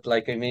to that.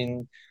 Like, I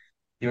mean,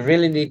 you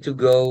really need to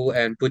go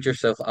and put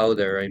yourself out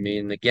there. I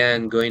mean,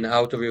 again, going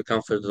out of your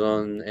comfort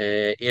zone,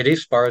 it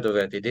is part of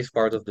it. It is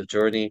part of the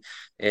journey.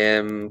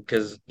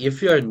 Because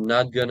if you're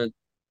not gonna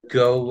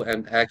go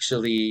and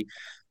actually,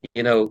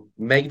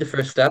 make the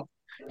first step,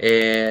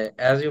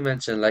 as you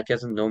mentioned, like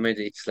as a nomad,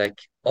 it's like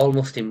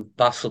almost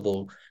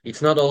impossible.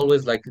 It's not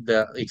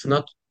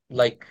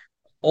like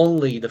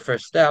only the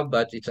first step,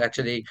 but it's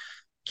actually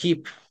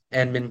keep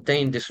and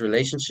maintain this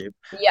relationship.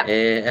 Yeah.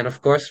 And of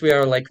course, we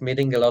are like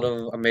meeting a lot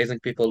of amazing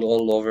people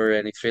all over,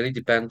 and it's really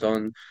depend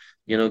on,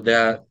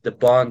 the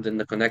bond and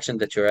the connection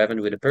that you're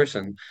having with a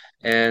person.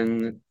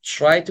 And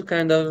try to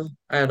kind of,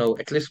 I don't know,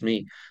 at least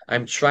me,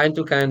 I'm trying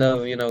to kind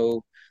of,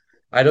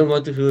 I don't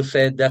want to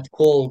say that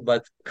cold,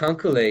 but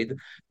calculate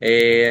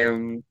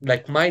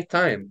like my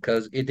time,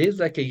 because it is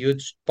like a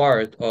huge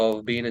part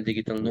of being a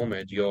digital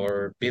nomad.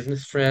 Your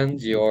business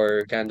friends,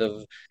 your kind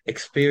of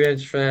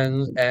experienced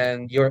friends,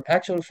 and your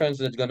actual friends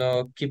that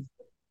gonna keep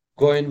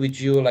going with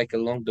you like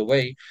along the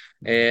way.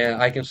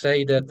 And I can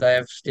say that I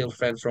have still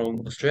friends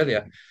from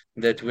Australia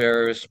that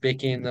we're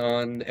speaking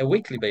on a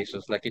weekly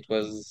basis, like it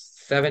was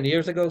 7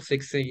 years ago,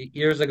 6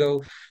 years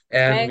ago,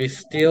 and we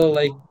still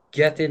like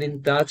getting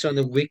in touch on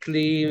a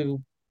weekly,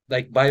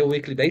 like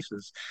bi-weekly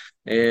basis.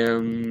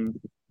 Um,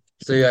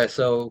 so yeah,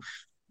 so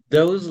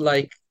those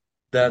like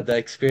the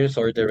experience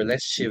or the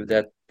relationship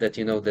that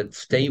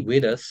stay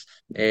with us,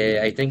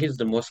 I think is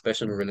the most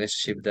special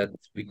relationship that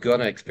we're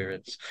gonna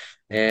experience,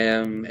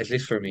 at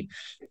least for me.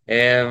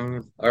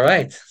 All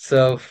right,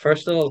 so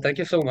first of all, thank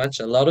you so much.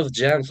 A lot of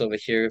gems over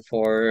here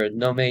for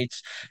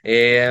nomads.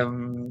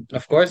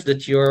 Of course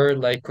that you're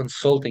like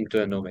consulting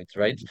to a nomad,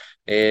 right?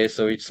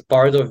 So it's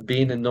part of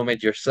being a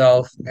nomad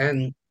yourself,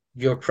 and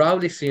you're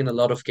probably seeing a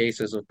lot of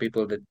cases of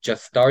people that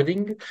just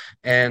starting,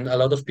 and a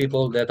lot of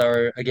people that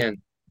are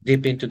again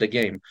deep into the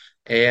game.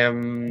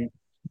 Um,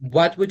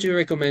 what would you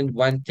recommend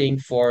one thing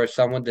for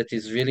someone that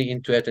is really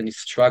into it and is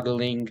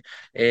struggling?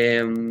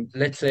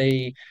 Let's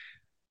say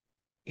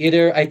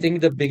either I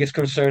think the biggest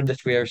concern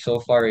that we are so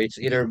far, it's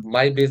either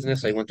my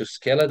business, I want to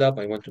scale it up,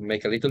 I want to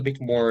make a little bit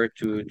more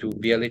to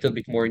be a little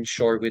bit more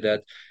insured with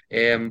that.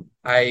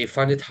 I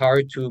find it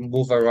hard to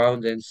move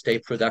around and stay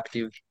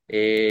productive,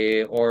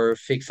 or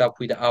fix up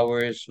with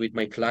hours with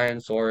my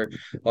clients or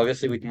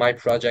obviously with my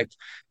project.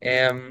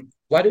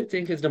 What do you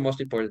think is the most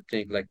important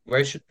thing? Like,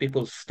 where should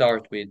people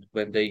start with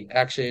when they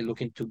actually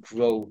looking to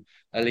grow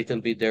a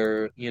little bit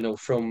their,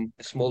 from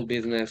a small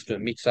business to a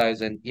mid-size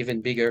and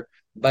even bigger,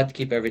 but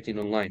keep everything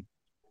online?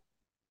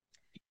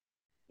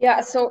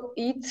 Yeah, so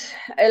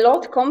a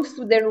lot comes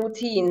to the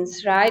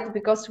routines, right?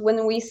 Because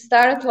when we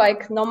start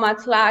like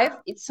nomad life,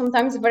 it's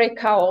sometimes very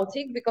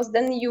chaotic, because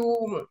then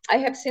I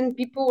have seen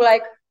people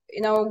like,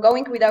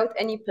 going without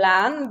any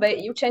plan,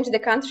 but you change the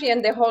country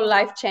and the whole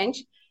life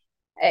change.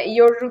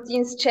 your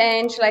routines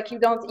change, like you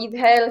don't eat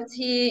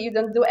healthy, you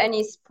don't do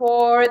any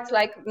sport,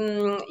 like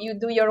you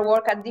do your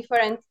work at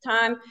different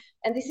time.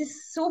 And this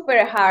is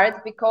super hard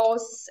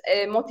because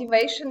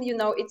motivation,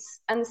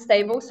 it's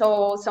unstable.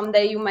 So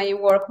someday you may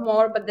work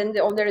more, but then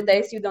the other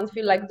days you don't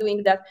feel like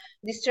doing that.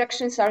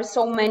 Distractions are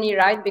so many,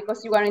 right?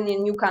 Because you are in a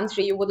new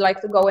country, you would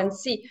like to go and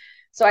see.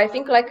 So I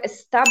think like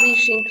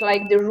establishing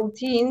like the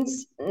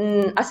routines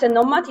as a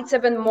nomad, it's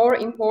even more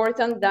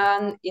important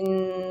than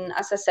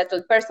as a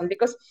settled person,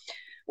 because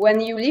when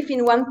you live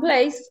in one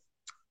place,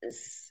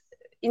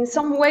 in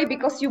some way,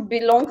 because you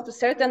belong to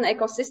certain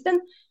ecosystem,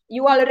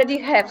 you already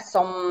have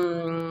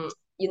some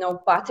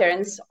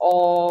patterns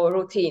or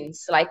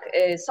routines, like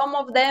some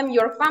of them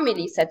your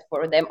family set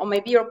for them, or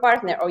maybe your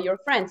partner or your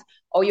friends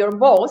or your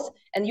boss,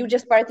 and you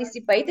just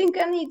participating,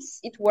 and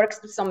it works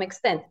to some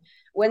extent.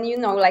 When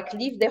like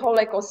leave the whole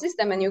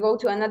ecosystem and you go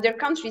to another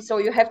country, so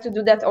you have to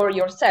do that all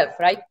yourself,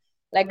 right?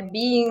 Like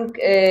being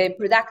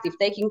productive,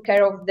 taking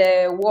care of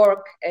the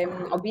work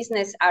or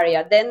business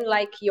area, then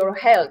like your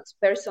health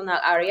personal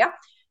area,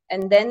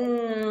 and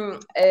then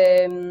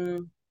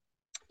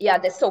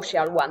the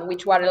social one,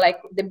 which were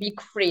like the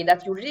big three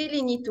that you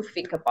really need to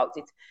think about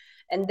it.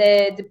 And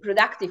the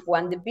productive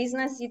one, the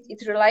business,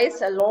 it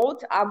relies a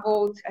lot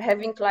about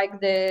having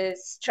like the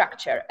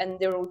structure and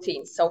the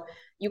routine. So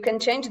you can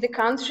change the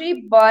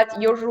country, but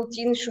your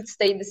routine should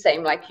stay the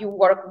same. Like you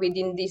work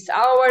within these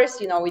hours,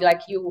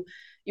 like you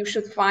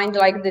should find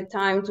like the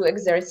time to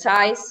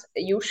exercise.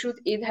 You should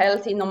eat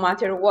healthy no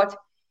matter what.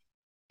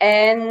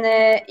 And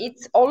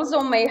it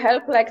also may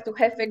help like to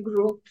have a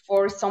group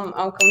for some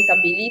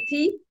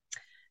accountability.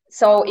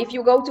 So if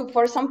you go to,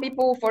 for some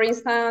people, for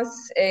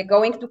instance,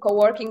 going to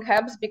co-working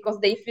hubs because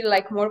they feel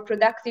like more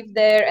productive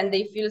there and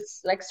they feel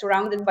like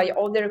surrounded by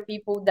other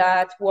people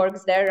that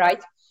works there,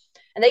 right?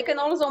 And they can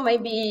also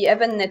maybe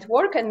even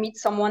network and meet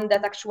someone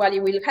that actually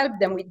will help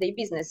them with their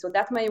business. So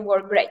that may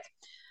work great.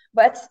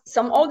 But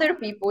some older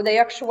people, they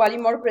actually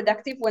more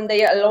productive when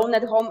they are alone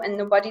at home and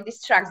nobody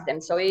distracts them.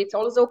 So it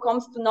also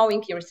comes to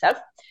knowing yourself.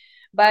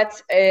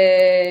 But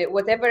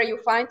whatever you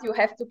find, you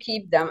have to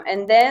keep them.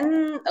 And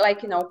then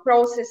like,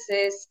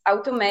 processes,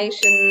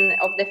 automation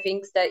of the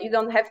things, that you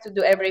don't have to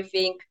do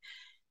everything.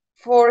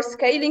 For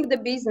scaling the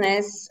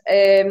business,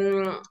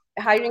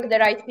 hiring the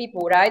right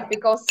people, right?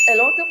 Because a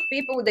lot of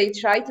people, they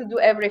try to do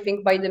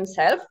everything by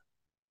themselves.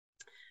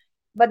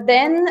 But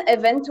then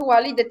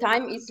eventually the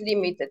time is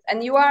limited,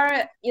 and you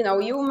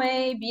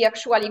may be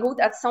actually good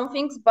at some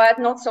things but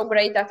not so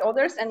great at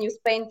others, and you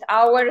spend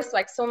hours,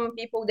 like some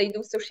people, they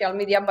do social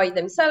media by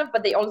themselves,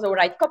 but they also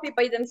write copy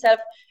by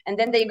themselves, and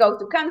then they go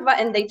to Canva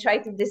and they try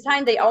to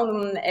design their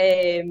own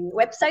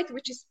website,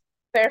 which is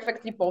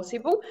perfectly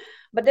possible,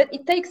 but that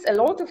it takes a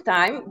lot of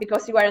time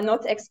because you are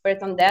not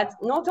expert on that.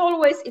 Not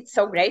always it's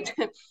so great.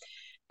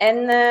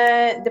 And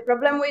the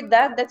problem with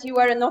that you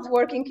are not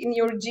working in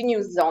your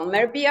genius zone.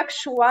 Maybe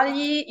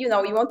actually, you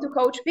want to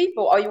coach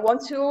people, or you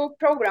want to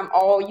program,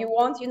 or you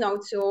want,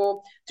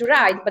 to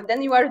write, but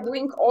then you are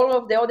doing all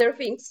of the other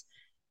things,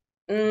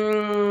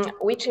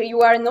 which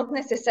you are not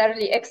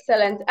necessarily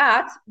excellent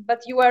at,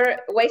 but you are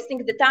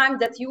wasting the time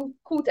that you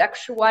could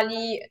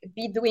actually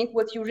be doing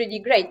what you really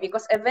great,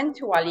 because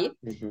eventually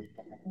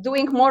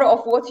doing more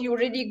of what you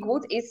really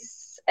good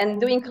is,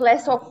 and doing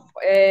less of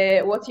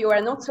what you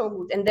are not so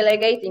good, and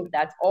delegating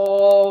that,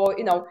 or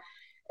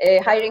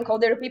hiring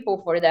other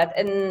people for that.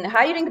 And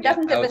hiring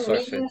doesn't even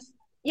mean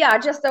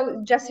just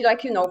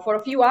like for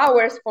a few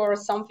hours for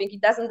something.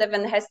 It doesn't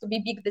even has to be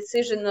big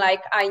decision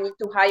like I need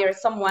to hire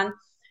someone,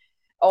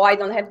 or I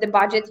don't have the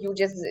budget. You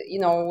just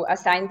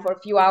assign for a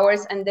few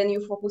hours, and then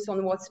you focus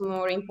on what's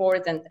more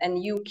important,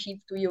 and you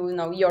keep to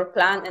your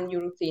plan and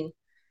your routine.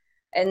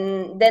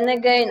 And then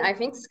again, I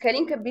think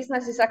scaling a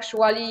business is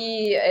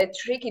actually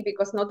tricky,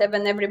 because not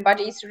even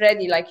everybody is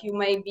ready. Like you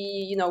may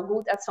be,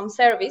 good at some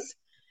service,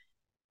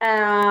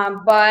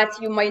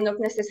 but you might not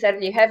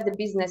necessarily have the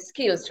business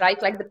skills,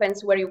 right? Like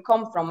depends where you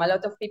come from. A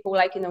lot of people,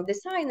 like,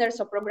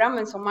 designers or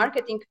programmers or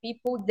marketing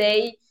people,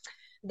 they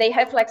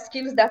have like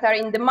skills that are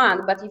in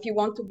demand. But if you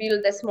want to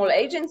build a small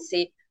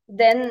agency,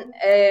 then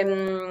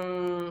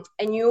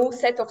a new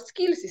set of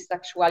skills is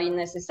actually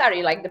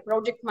necessary, like the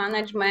project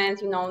management,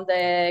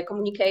 the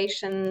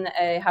communication,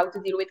 how to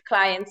deal with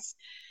clients,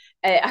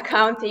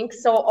 accounting.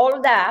 So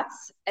all that,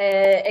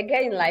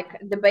 again, like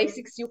the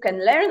basics you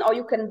can learn, or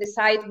you can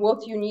decide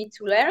what you need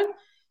to learn.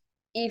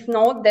 If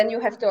not, then you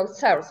have to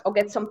outsource or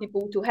get some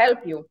people to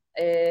help you.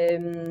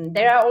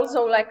 There are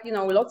also like,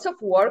 lots of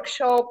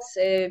workshops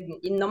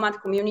in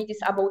Nomad communities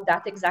about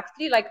that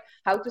exactly, like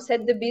how to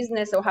set the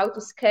business or how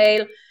to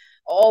scale,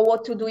 or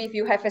what to do if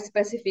you have a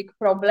specific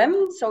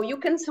problem. So you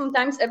can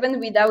sometimes, even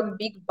without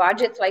big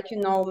budget, like,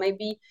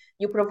 maybe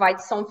you provide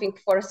something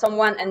for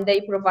someone and they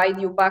provide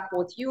you back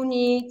what you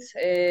need.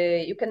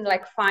 You can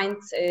like find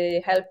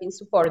help in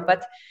support,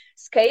 but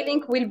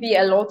scaling will be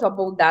a lot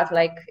about that,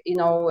 like,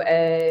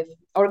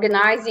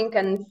 organizing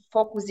and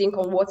focusing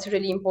on what's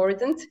really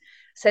important,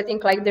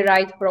 setting like the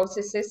right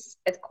processes,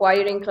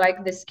 acquiring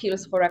like the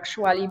skills for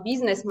actually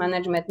business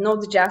management,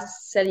 not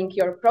just selling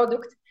your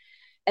product.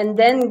 and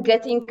then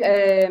getting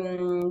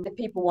the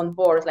people on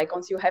board, like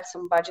once you have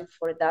some budget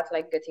for that,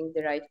 like getting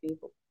the right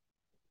people.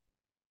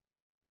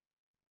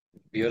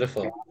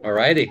 Beautiful.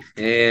 Alrighty.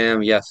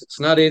 Yes, it's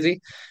not easy.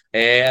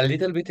 A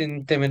little bit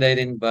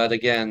intimidating, but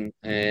again,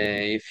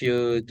 if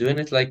you're doing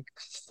it like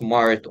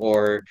smart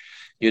or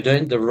you're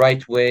doing the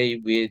right way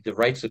with the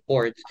right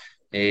support,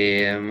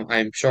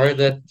 I'm sure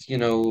that,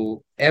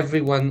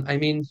 everyone, I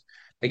mean,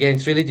 again,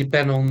 it's really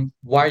depend on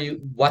what you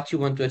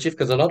want to achieve,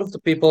 because a lot of the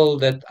people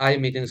that I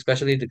meet, and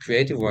especially the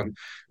creative one,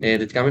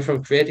 that coming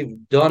from creative,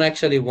 don't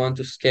actually want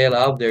to scale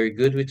up. They're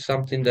good with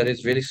something that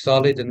is really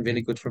solid and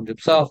really good for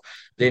themselves.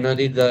 They don't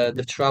need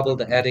the trouble,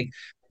 the headache.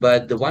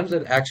 But the ones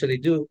that actually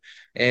do,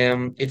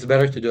 it's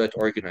better to do it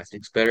organized.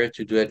 It's better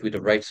to do it with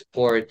the right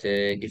support.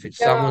 If it's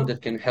someone Yeah.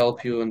 that can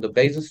help you on the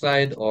business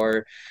side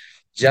or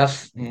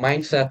just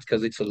mindset,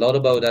 because it's a lot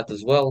about that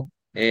as well.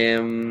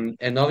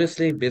 And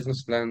obviously,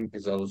 business plan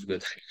is always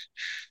good.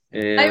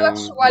 I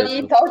That's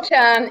actually what. touch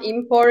an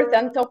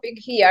important topic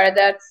here,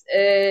 that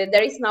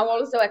there is now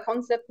also a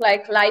concept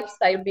like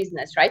lifestyle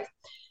business, right?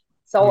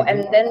 So, Hmm. and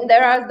then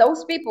there are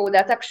those people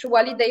that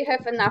actually they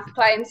have enough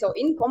clients or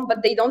income,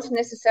 but they don't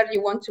necessarily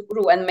want to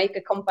grow and make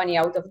a company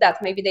out of that.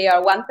 Maybe they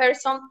are one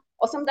person,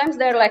 or sometimes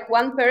they're like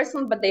one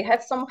person, but they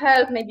have some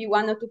help, maybe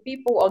one or two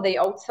people, or they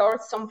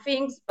outsource some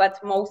things, but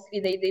mostly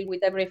they deal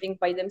with everything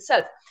by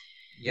themselves.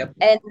 Yep.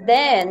 And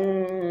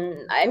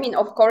then, I mean,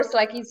 of course,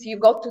 like if you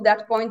got to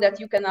that point that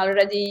you can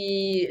already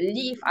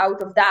live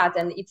out of that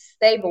and it's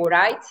stable,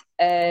 right?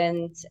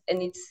 And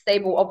it's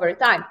stable over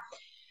time.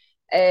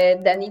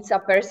 Then it's a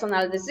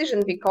personal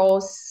decision,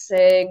 because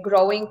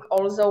growing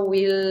also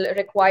will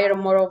require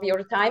more of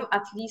your time,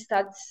 at least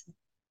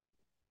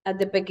at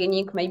the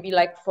beginning, maybe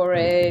like for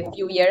a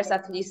few years,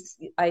 at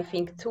least I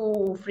think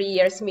 2-3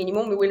 years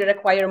minimum, it will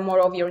require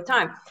more of your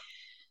time.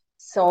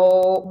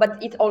 So,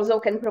 but it also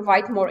can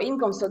provide more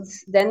income. So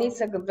then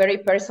it's a very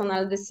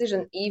personal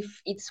decision if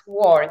it's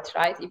worth,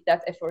 right? If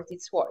that effort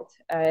is worth.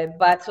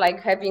 But like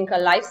having a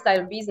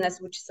lifestyle business,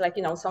 which is like,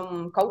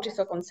 some coaches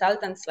or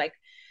consultants, like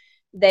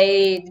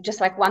they just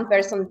like one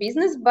person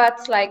business,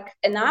 but like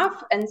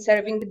enough and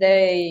serving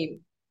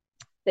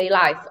their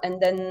life.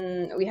 And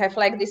then we have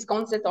like this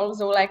concept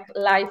also like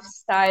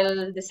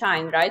lifestyle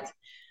design, right?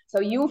 So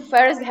you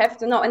first have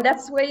to know, and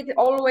that's why it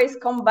always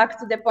come back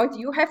to the point,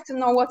 you have to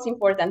know what's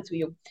important to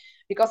you,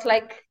 because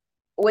like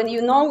when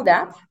you know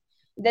that,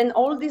 then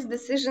all these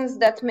decisions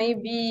that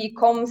maybe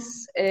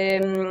comes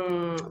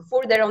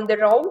further on the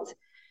road,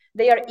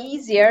 they are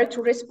easier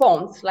to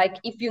respond. Like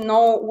if you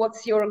know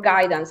what's your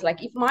guidance,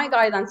 like if my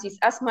guidance is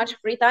as much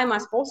free time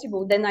as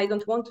possible, then I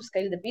don't want to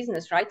scale the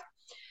business, right?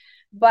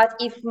 But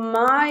if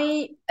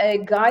my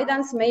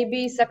guidance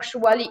maybe is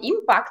actually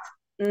impact,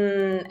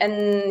 and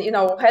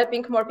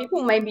helping more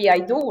people, maybe I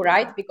do,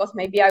 right? Because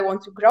maybe I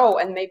want to grow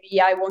and maybe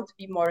I want to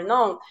be more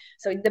known.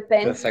 So it To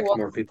depends affect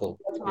more people.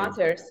 what Yeah.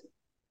 matters.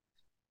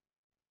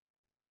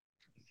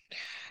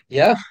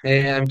 Yeah,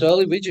 I'm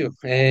totally with you.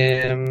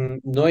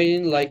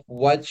 Knowing like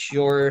what's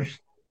your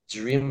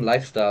dream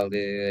lifestyle,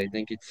 I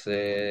think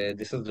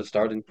this is the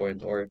starting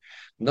point, or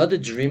not the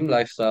dream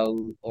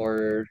lifestyle,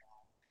 or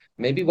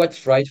maybe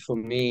what's right for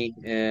me.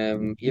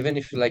 Even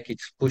if like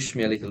it's pushed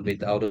me a little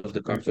bit out of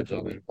the comfort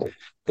zone,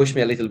 push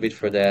me a little bit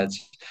for that.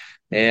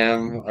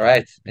 All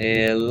right.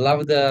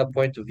 Love the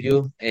point of view.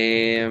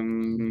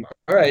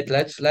 All right.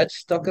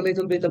 Let's talk a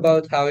little bit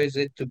about how is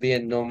it to be a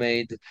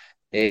nomad.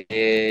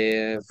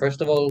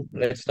 First of all,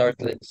 let's start.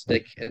 Let's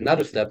take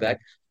another step back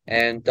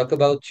and talk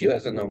about you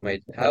as a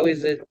nomad. How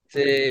is it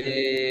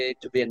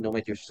to be a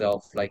nomad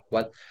yourself? Like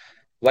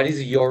what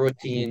is your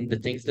routine? The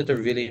things that are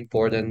really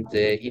important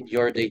in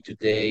your day to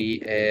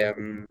day.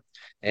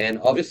 And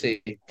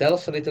obviously, tell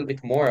us a little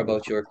bit more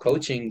about your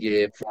coaching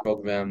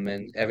program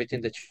and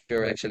everything that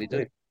you're actually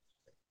doing.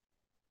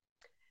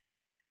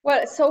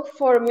 Well, so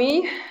for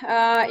me,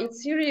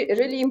 it's really,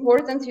 really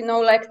important,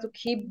 like to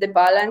keep the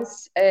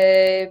balance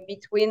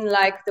between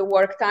like the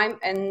work time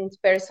and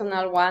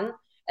personal one.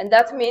 And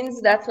that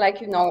means that like,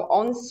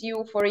 once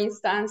you, for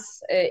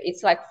instance,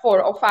 it's like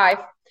 4 or 5,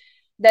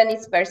 then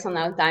it's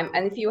personal time.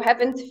 And if you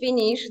haven't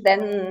finished,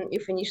 then you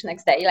finish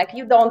next day. Like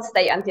you don't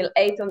stay until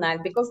 8 or 9,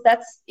 because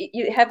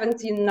you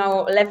haven't,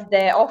 left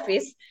the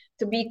office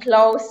to be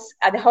close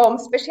at home,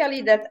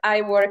 especially that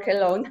I work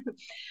alone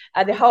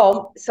at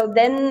home. So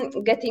then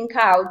getting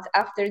out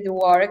after the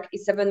work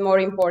is even more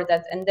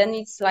important. And then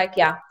it's like,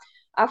 yeah,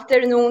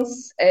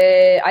 afternoons,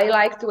 I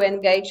like to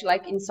engage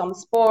like in some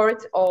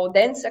sport or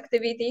dance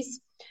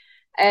activities,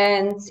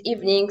 and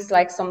evenings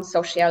like some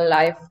social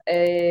life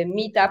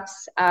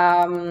meetups.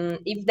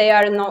 If there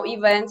are no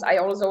events, I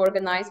also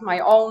organize my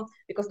own,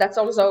 because that's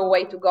also a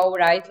way to go,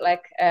 right?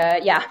 Like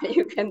yeah,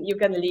 you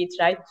can lead,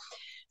 right?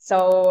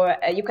 So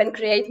you can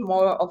create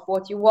more of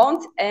what you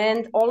want.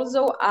 And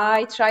also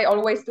I try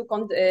always to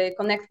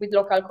connect with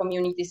local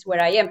communities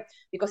where I am,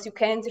 because you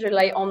can't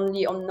rely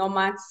only on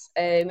nomads.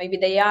 Maybe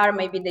they are,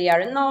 maybe they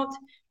are not,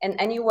 and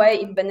anyway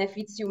it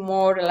benefits you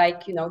more,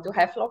 like to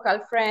have local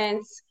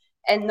friends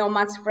and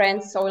nomads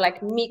friends, so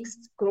like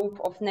mixed group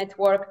of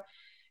network.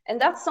 And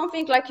that's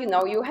something like,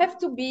 you have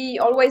to be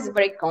always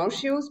very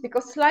conscious,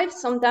 because life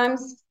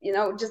sometimes,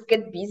 just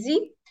get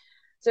busy.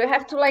 So you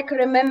have to like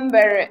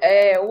remember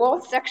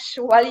what's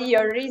actually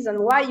your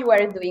reason why you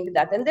are doing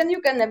that. And then you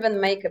can even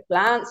make a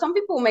plan. Some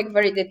people make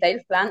very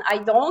detailed plan. I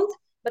don't,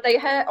 but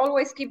I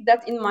always keep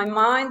that in my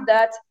mind,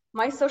 that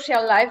my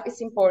social life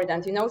is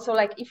important, So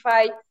like if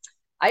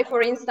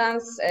for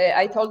instance,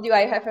 I told you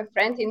I have a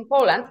friend in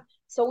Poland.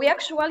 So we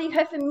actually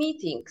have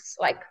meetings,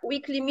 like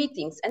weekly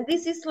meetings, and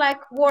this is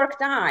like work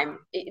time.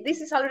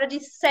 This is already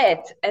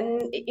set,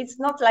 and it's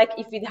not like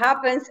if it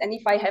happens and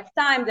if I have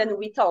time, then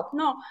we talk.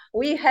 No,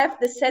 we have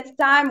the set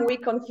time, we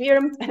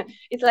confirmed,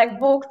 it's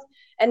like booked,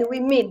 and we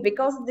meet,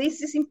 because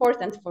this is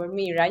important for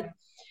me, right?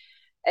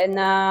 And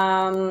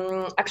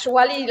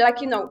actually, like,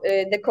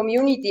 the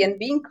community and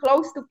being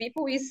close to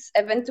people is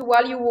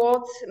eventually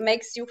what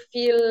makes you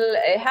feel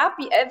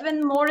happy even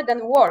more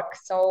than work.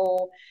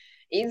 So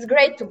it's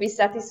great to be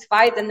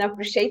satisfied and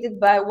appreciated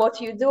by what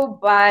you do,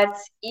 but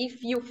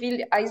if you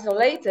feel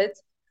isolated,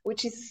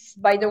 which is,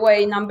 by the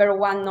way, number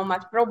one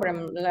nomad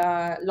problem,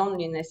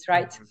 loneliness,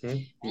 right?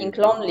 Being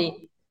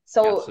lonely.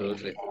 So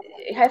Absolutely.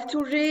 you have to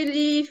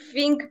really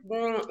think,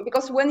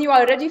 because when you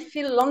already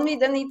feel lonely,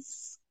 then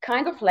it's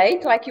kind of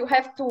late. Like, you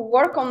have to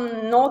work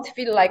on not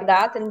feel like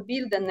that and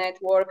build a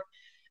network,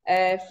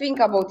 think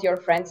about your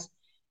friends.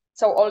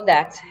 So all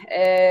that.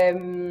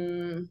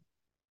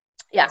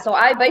 Yeah, so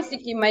I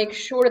basically make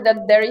sure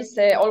that there is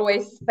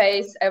always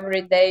space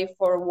every day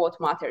for what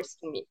matters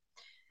to me.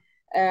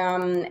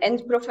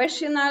 And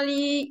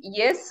professionally,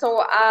 yes,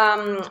 so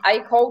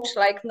I coach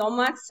like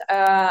nomads,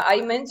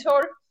 I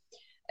mentor,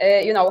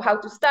 how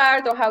to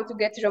start or how to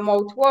get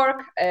remote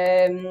work.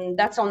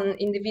 That's on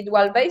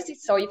individual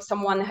basis. So if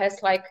someone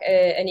has like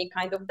any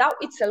kind of doubt,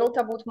 it's a lot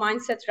about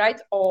mindset, right?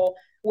 Or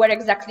where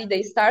exactly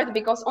they start,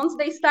 because once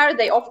they start,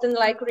 they often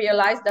like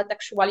realize that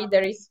actually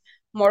there is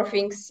more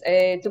things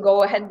to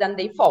go ahead than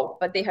they thought,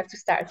 but they have to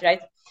start, right?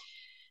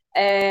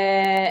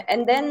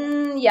 And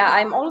then, yeah,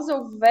 I'm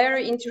also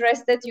very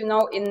interested,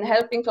 in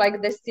helping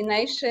like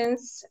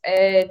destinations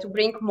to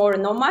bring more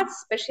nomads,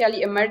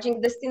 especially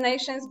emerging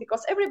destinations,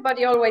 because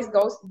everybody always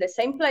goes to the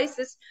same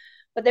places,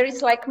 but there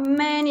is like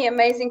many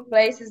amazing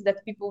places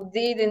that people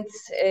didn't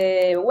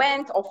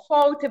went or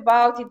thought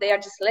about it. They are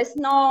just less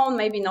known,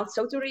 maybe not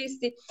so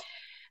touristy.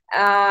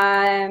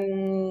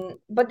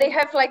 But they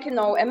have like,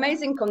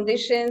 amazing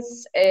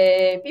conditions.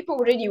 People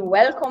really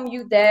welcome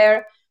you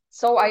there.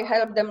 So I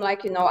help them,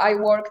 like, I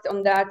worked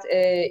on that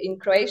in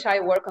Croatia, I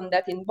work on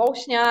that in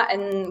Bosnia,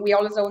 and we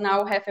also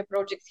now have a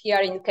project here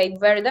in Cape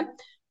Verde.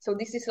 So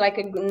this is like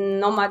a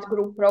nomad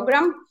group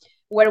program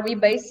where we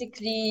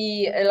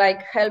basically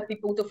like help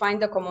people to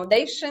find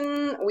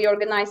accommodation. We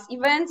organize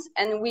events,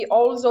 and we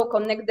also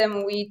connect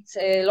them with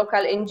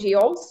local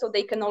NGOs, so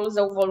they can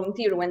also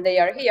volunteer when they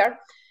are here.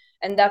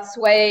 And that's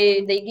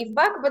why they give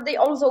back, but they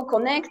also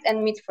connect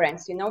and meet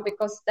friends,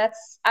 because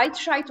I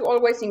try to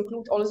always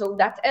include also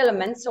that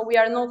element, so we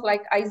are not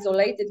like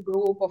isolated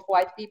group of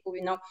white people,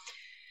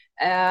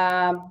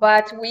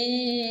 but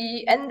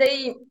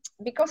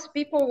because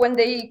people, when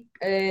they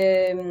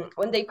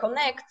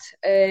connect,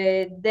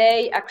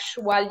 they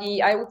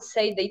actually, I would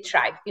say, they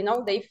thrive,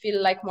 they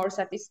feel like more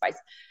satisfied.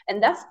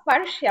 And that's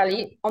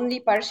only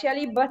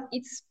partially, but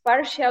it's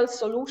partial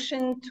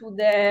solution to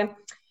the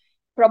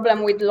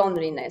problem with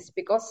loneliness,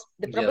 because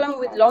the problem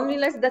with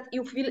loneliness that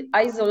you feel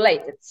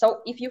isolated.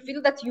 So if you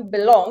feel that you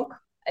belong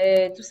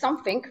to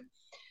something,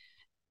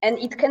 and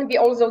it can be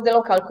also the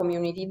local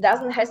community, it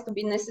doesn't have to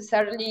be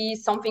necessarily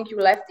something you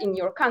left in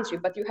your country,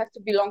 but you have to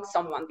belong to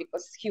someone,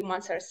 because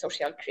humans are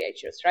social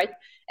creatures, right?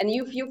 And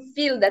if you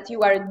feel that you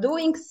are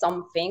doing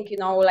something,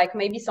 like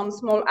maybe some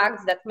small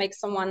acts that make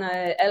someone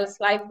else's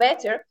life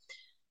better,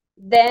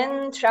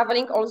 then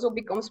traveling also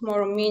becomes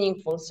more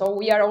meaningful. So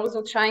we are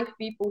also trying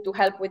people to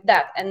help with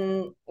that.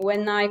 And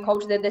when I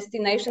coach the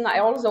destination, I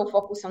also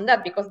focus on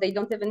that, because they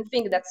don't even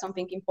think that's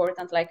something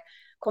important, like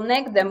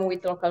connect them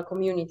with local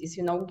communities,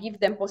 give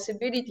them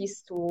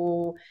possibilities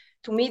to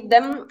meet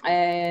them,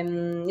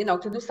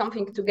 to do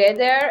something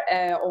together,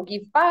 or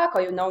give back,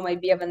 or,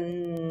 maybe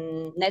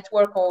even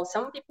network, or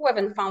some people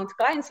haven't found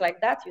clients like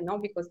that,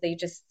 because they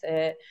just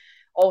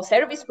or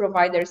service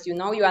providers, you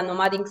are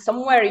nomading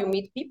somewhere, you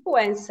meet people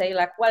and say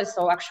like, well,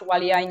 so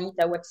actually I need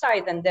a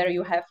website, and there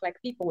you have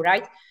like people,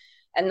 right?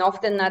 And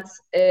often that's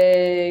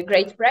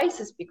great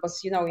prices,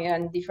 because you're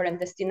in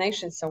different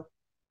destinations, so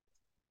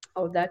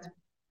all that.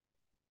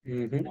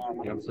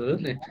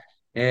 Absolutely.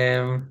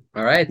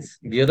 All right,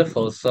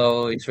 beautiful.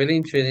 So it's really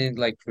intriguing,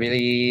 like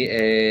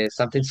really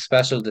something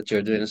special that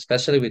you're doing,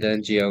 especially with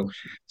NGO,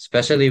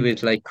 especially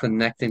with like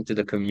connecting to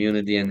the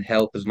community and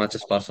help as much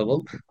as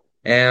possible.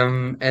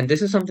 And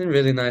this is something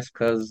really nice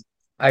because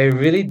I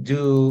really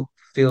do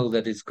feel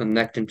that it's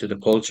connecting to the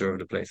culture of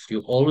the place. You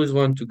always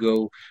want to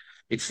go.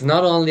 It's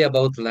not only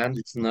about land,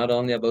 it's not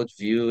only about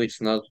view,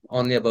 it's not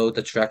only about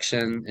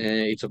attraction,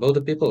 it's about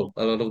the people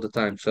a lot of the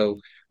time. So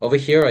over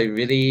here, I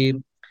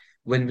really,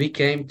 when we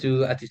came to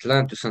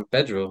Atitlan, to San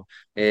Pedro,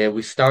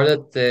 we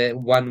started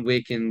 1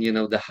 week in,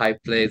 the high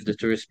place, the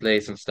tourist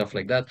place and stuff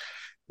like that.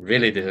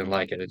 really didn't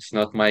like it. It's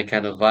not my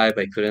kind of vibe.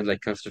 I couldn't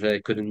like concentrate.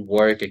 I couldn't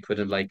work. I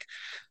couldn't like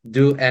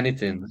do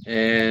anything.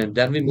 And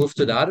then we moved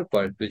to the other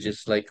part, which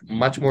is like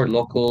much more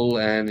local,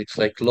 and it's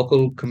like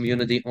local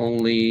community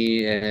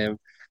only. And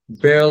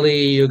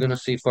barely you're gonna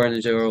see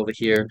furniture over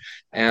here.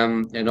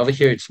 And over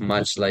here it's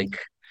much like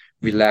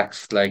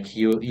relaxed. Like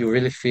you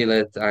really feel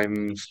it.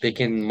 I'm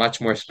speaking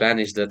much more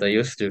Spanish than I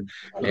used to.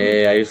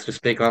 I used to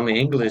speak only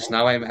English.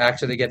 Now I'm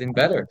actually getting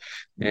better.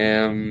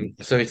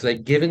 So it's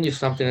like giving you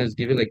something that's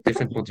giving like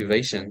different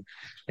motivation.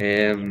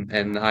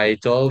 And I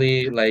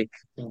totally like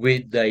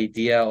with the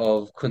idea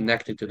of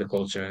connecting to the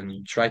culture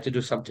and try to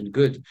do something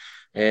good.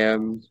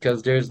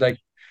 Because there's like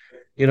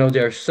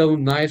they're so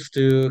nice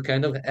to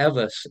kind of have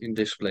us in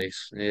this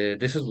place.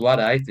 This is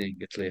what I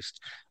think, at least.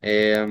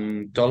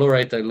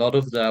 Tolerate a lot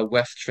of the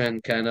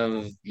Western kind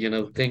of,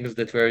 things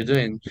that we're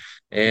doing.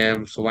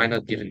 So why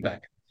not giving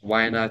back?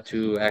 Why not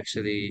to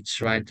actually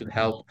try to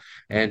help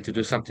and to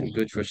do something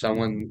good for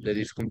someone that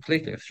is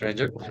completely a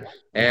stranger?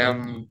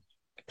 Um,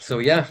 so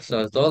yeah,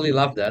 so I totally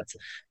love that.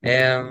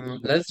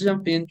 Let's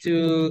jump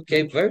into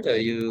Cape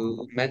Verde.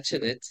 You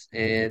mentioned it,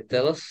 and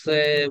tell us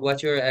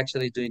what you're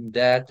actually doing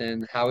that,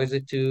 and how is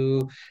it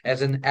to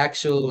as an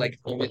actual like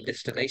home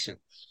destination.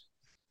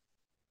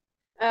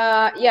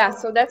 Yeah,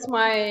 so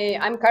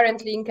I'm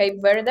currently in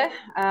Cape Verde.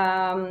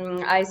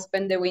 I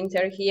spend the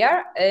winter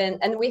here,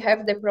 and we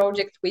have the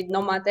project with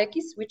Nomad,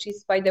 which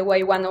is, by the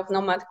way, one of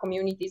Nomad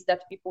communities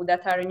that people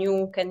that are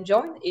new can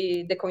join.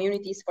 The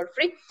community is for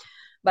free,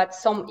 but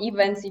some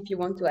events, if you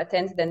want to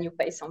attend, then you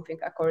pay something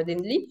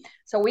accordingly.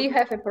 So we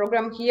have a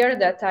program here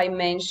that I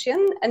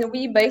mentioned, and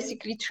we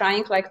basically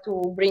trying like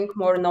to bring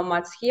more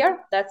nomads here.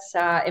 That's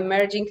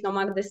emerging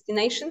nomad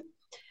destination,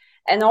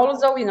 and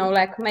also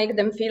like make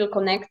them feel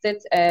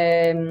connected,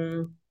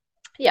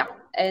 yeah,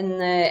 and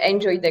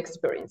enjoy the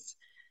experience.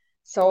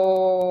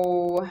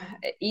 So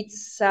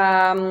it's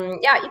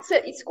yeah,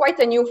 it's quite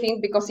a new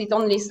thing because it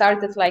only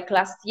started like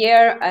last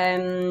year.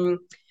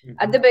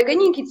 At the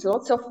beginning it's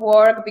lots of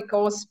work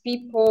because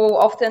people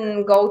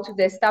often go to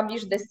the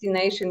established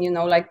destination,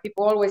 like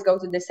people always go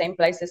to the same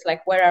places,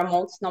 like where are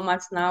most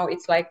nomads now.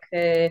 It's like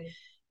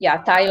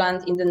yeah,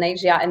 Thailand,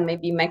 Indonesia, and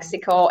maybe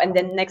Mexico, and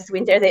then next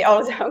winter they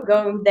also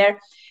go there.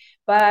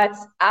 But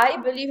I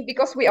believe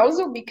because we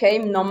also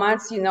became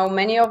nomads,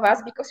 many of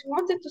us, because we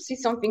wanted to see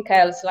something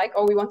else, like,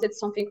 oh, we wanted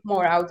something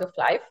more out of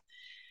life.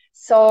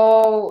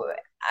 So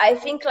I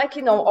think, like,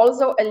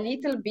 also a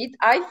little bit,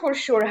 I for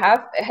sure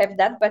have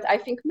that, but I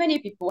think many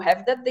people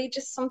have that. They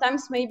just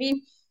sometimes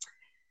maybe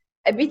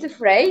a bit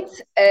afraid,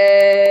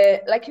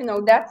 like,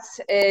 that's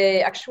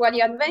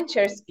actually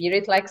adventure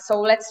spirit, like, so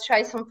let's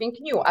try something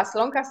new as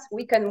long as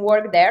we can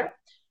work there.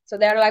 So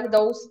there are like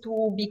those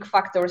two big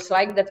factors,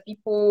 like that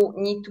people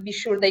need to be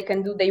sure they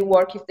can do their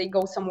work if they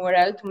go somewhere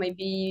else.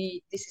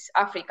 Maybe this is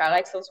Africa,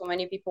 like, so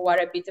many people are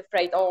a bit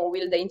afraid, oh,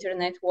 will the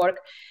internet work?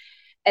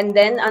 And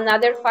then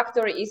another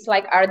factor is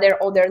like, are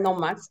there other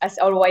nomads? As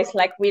always,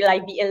 like, will I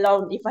be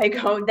alone if I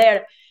go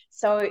there?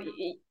 So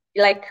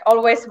like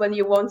always when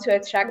you want to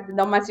attract the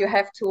nomads, you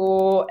have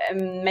to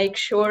make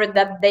sure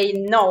that they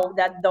know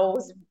that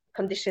those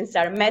conditions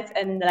are met,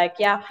 and like,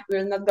 yeah,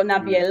 we're not gonna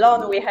be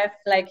alone. We have,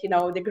 like,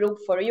 the group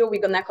for you.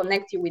 We're gonna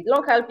connect you with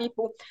local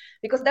people,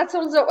 because that's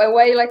also a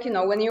way, like,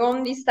 when you're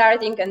only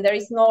starting and there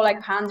is no like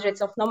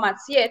hundreds of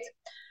nomads yet,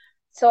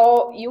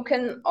 so you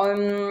can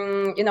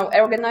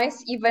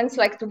organize events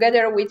like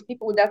together with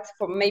people that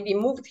maybe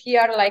moved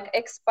here, like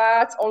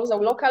expats, also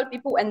local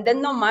people, and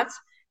then nomads,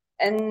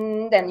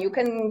 and then you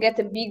can get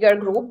a bigger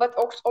group, but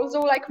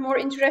also like more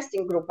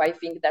interesting group. I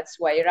think that's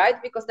why, right?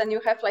 Because then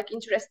you have like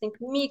interesting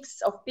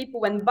mix of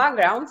people and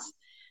backgrounds,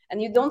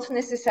 and you don't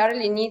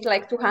necessarily need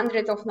like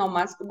 200 of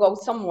nomads to go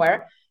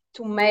somewhere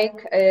to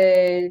make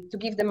to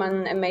give them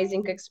an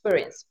amazing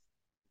experience.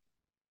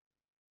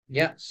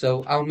 Yeah.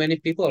 So how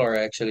many people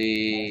are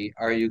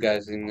you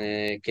guys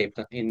in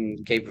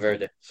Cape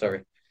Verde?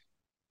 Sorry.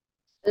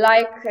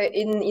 Like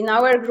in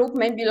our group,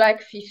 maybe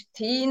like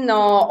 15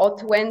 or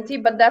 20,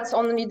 but that's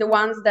only the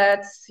ones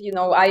that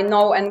I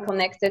know and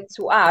connected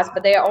to us.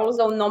 But there are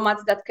also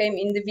nomads that came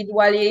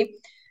individually,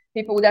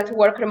 people that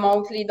work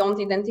remotely,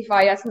 don't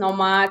identify as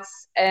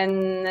nomads,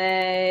 and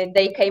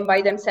they came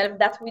by themselves.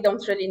 That we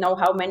don't really know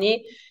how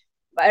many.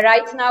 But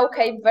right now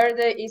Cape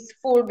Verde is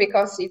full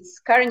because it's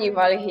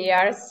carnival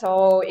here,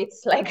 so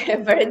it's like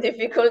very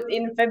difficult.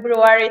 In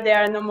February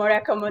there are no more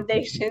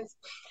accommodations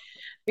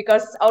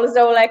because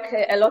also like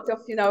a lot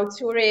of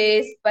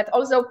tourists, but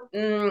also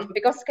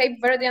because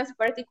Cape Verdeans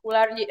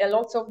particularly, a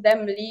lot of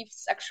them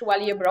lives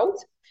actually abroad,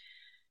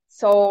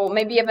 so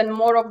maybe even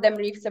more of them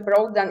lives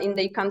abroad than in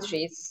their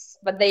countries,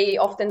 but they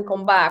often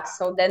come back,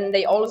 so then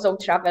they also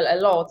travel a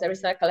lot. There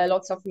is like a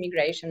lot of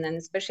migration, and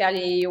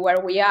especially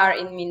where we are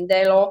in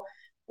Mindelo,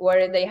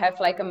 where they have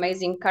like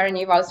amazing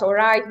carnival, so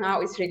right now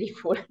it's really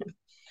full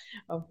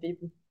of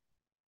people.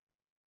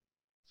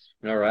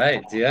 All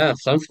right. Yeah,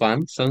 sounds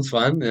fun. Sounds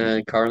fun.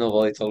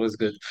 Carnival, it's always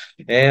good.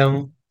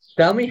 Um,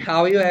 Tell me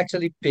how you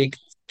actually picked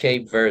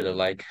Cape Verde,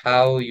 like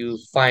how you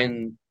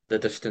find the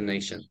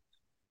destination.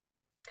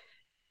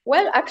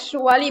 Well,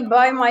 actually,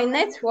 by my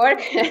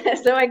network.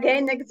 So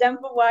again,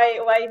 example why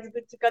it's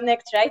good to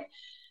connect, right?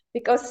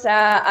 Because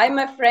I'm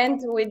a friend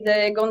with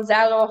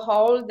Gonzalo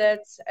Hall.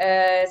 That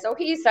so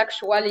he is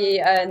actually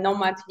a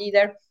nomad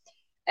leader,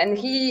 and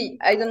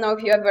I don't know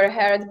if you ever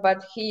heard,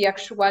 but he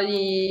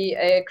actually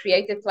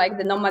created like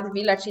the nomad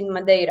village in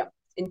Madeira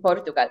in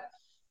Portugal,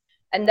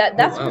 and Oh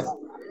that's wow.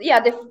 yeah,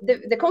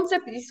 the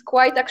concept is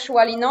quite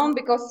actually known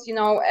because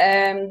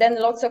then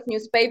lots of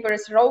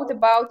newspapers wrote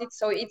about it,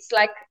 so it's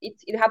like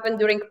it happened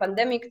during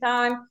pandemic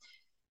time,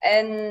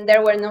 and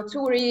there were no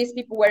tourists,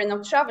 people were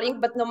not traveling,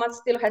 but nomad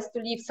still has to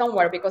live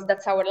somewhere because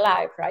that's our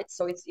life, right?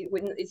 So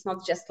it's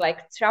not just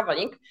like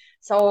traveling.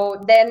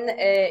 So then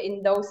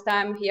in those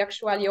time he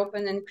actually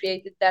opened and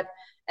created that,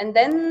 and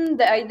then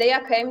the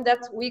idea came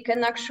that we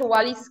can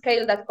actually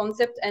scale that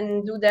concept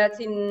and do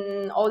that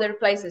in other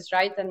places,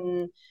 right?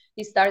 And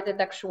he started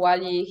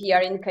actually here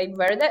in Cape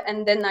Verde,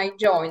 and then I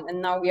joined,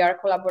 and now we are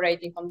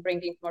collaborating on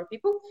bringing more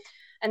people.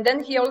 And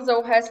then he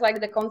also has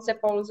like the concept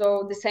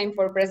also the same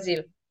for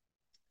Brazil.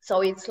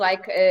 So it's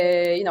like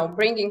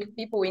bringing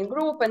people in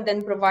group and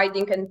then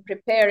providing and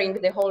preparing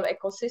the whole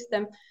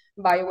ecosystem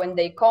by when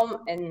they come,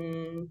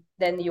 and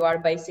then you are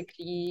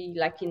basically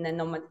like in a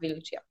nomad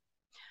village. Yeah,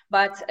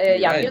 but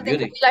yeah, Right, building a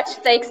beauty. village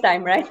takes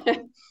time, right?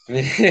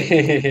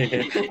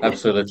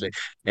 Absolutely.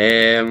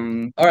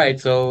 All right,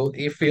 so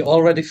if we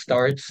already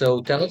start,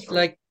 so tell us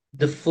like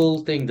the full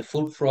thing, the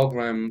full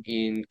program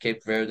in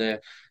Cape Verde.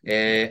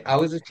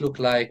 How does it look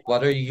like?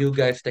 What are you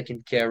guys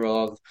taking care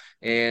of?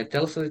 And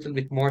tell us a little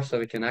bit more so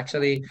we can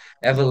actually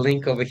have a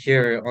link over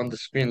here on the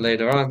screen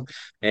later on,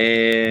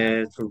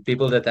 for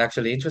people that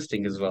actually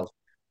interesting as well.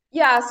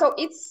 Yeah, so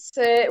it's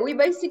we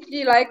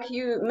basically like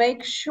you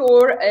make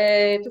sure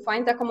to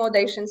find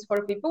accommodations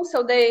for people.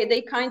 So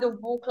they kind of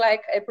book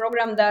like a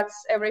program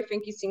that's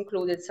everything is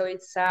included. So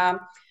it's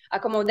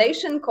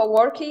accommodation,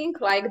 co-working,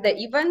 like the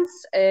events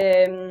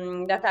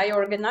that I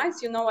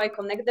organize. I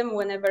connect them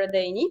whenever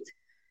they need.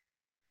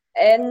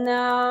 And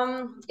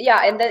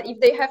yeah, and then if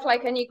they have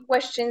like any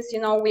questions,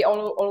 we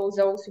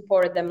also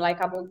support them like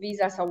about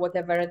visas or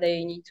whatever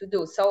they need to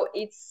do. So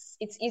it's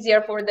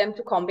easier for them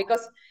to come,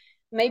 because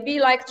maybe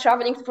like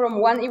traveling from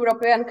one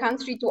European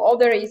country to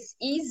other is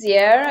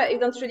easier. You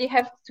don't really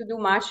have to do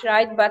much,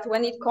 right? But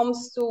when it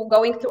comes to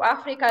going to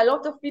Africa, a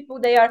lot of people,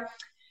 they are,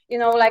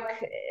 like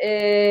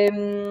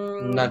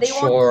Not they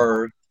want,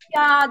 sure.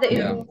 yeah,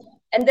 Yeah.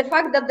 and the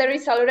fact that there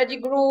is already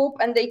group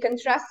and they can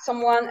trust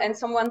someone and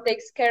someone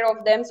takes care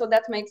of them, so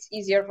that makes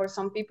easier for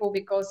some people,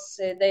 because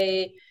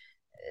they,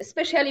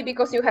 especially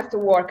because you have to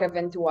work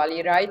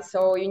eventually, right?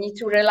 So you need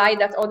to rely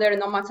that other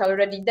nomads are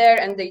already there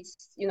and they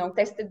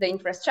tested the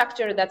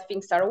infrastructure, that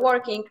things are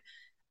working,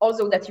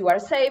 also that you are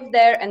safe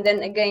there, and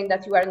then again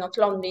that you are not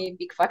lonely,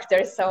 big factor.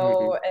 Hmm.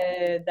 So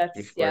that's,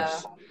 Of yeah.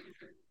 course.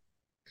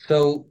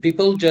 So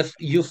people just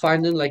you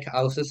finding like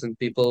houses and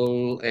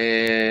people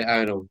I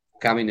don't know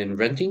coming and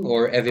renting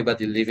or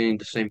everybody living in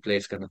the same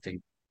place kind of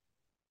thing.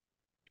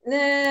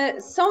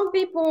 Some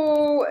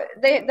people,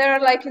 there are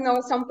like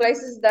some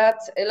places that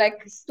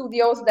like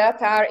studios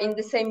that are in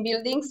the same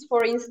buildings,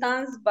 for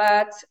instance,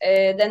 but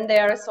then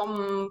there are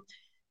some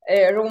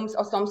rooms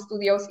or some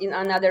studios in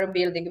another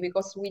building,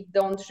 because we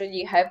don't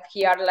really have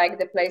here like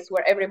the place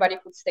where everybody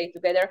could stay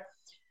together.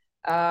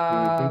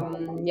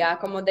 Hmm. Yeah,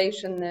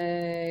 accommodation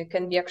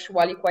can be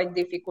actually quite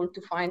difficult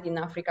to find in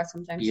Africa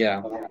sometimes.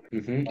 Yeah.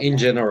 In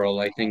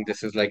general, I think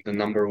this is like the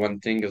number one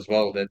thing as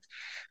well that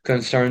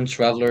concerns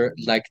traveler,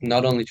 like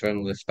not only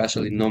travelers,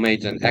 especially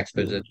nomads and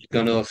experts that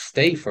gonna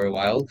stay for a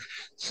while.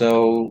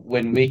 So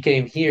when we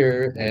came here,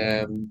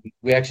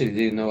 we actually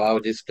didn't know how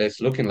this place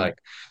looking like.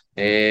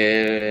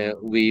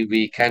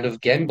 We kind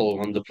of gamble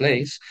on the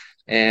place.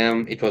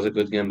 It was a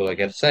good gamble, I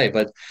gotta say,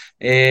 but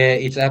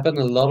it's happened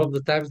a lot of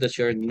the times that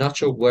you're not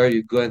sure where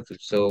you're going to.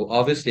 So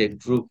obviously a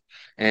group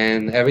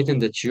and everything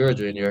that you're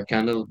doing, you're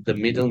kind of the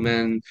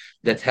middleman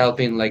that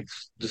helping like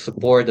the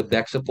support, the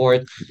back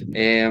support.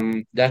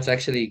 That's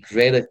actually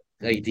great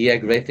idea,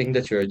 great thing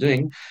that you're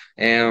doing.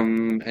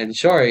 And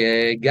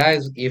sure,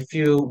 guys, if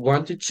you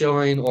want to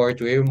join or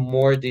to hear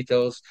more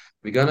details,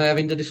 we're gonna have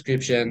in the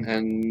description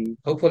and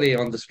hopefully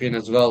on the screen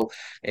as well.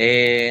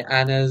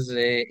 Anna's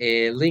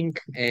a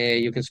link.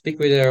 You can speak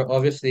with her.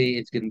 Obviously,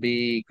 it's gonna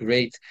be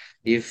great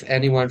if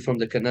anyone from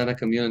the Kanana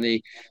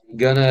community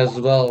gonna as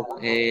well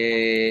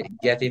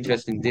get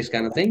interested in these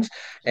kind of things.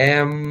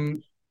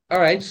 Um, all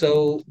right,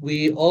 so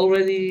we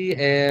already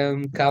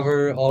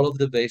cover all of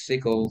the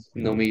basic of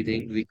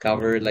nomading. We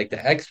cover like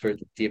the expert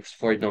tips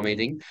for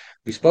nomading.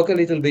 We spoke a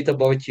little bit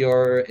about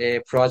your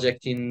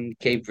project in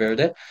Cape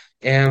Verde.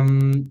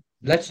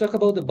 Let's talk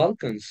about the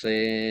Balkans.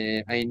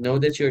 I know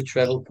that you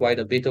traveled quite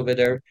a bit over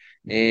there.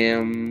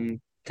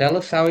 Tell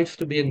us how it's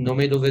to be a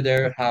nomad over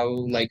there. How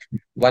like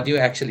what you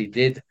actually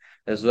did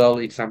as well.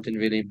 It's something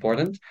really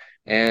important.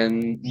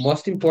 And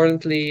most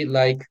importantly,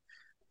 like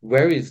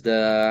where is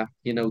the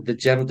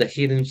gem, the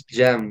hidden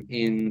gem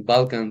in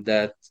Balkan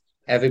that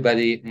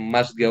everybody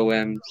must go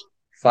and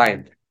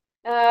find?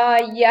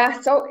 Yeah,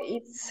 so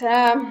it's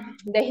the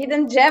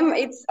hidden gem.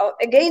 It's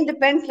again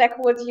depends like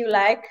what you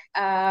like.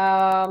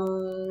 A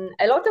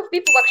lot of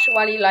people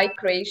actually like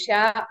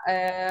Croatia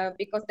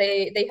because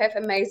they have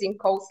amazing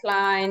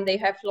coastline. They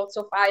have lots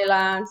of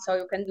islands, so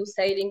you can do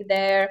sailing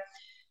there.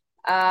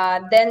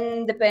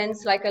 Then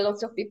depends like a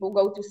lot of people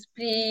go to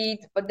Split,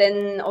 but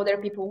then other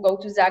people go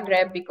to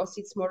Zagreb because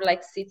it's more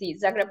like city.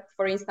 Zagreb,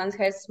 for instance,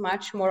 has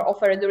much more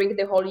offer during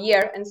the whole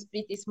year, and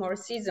Split is more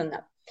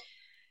seasonal.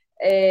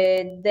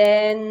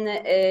 Then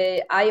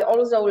I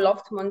also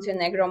loved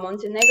Montenegro.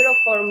 Montenegro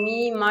for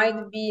me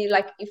might be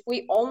like, if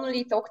we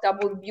only talked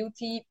about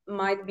beauty,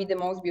 might be the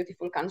most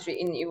beautiful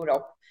country in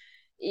Europe.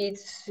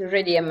 It's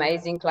really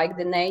amazing. Like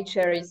the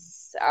nature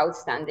is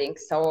outstanding.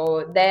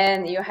 So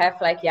then you have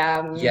like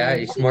Yeah,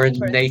 it's very more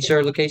different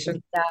nature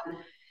location.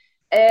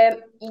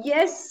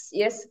 yes,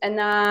 yes, and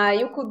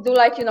you could do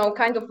like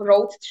kind of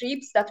road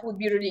trips that would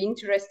be really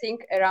interesting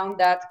around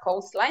that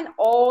coastline,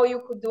 or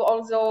you could do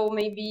also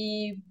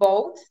maybe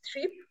boat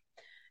trip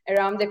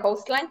around the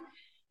coastline.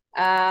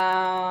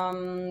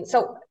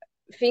 So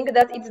think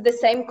that it's the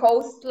same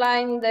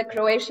coastline, the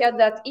Croatia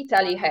that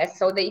Italy has.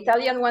 So the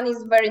Italian one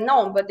is very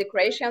known, but the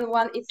Croatian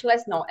one is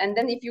less known. And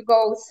then if you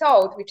go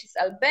south, which is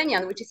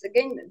Albanian, which is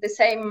again the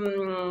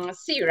same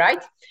sea,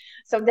 right?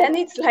 So then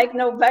it's like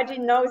nobody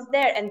knows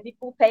there, and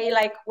people pay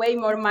like way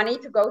more money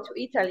to go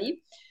to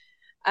Italy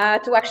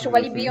to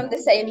actually be on the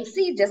same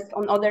sea, just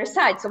on other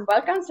side. So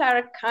Balkans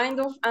are kind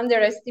of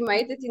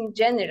underestimated in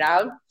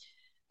general.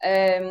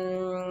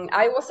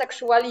 I was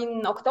actually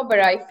in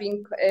October, I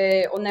think,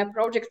 on a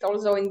project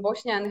also in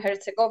Bosnia and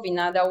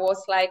Herzegovina. That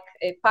was like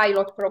a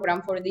pilot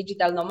program for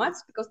digital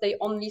nomads because they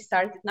only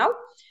started now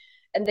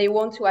and they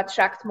want to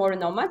attract more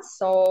nomads.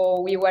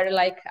 So we were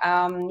like,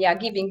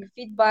 giving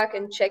feedback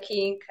and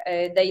checking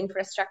the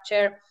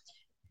infrastructure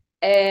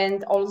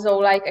and also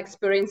like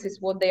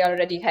experiences what they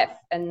already have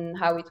and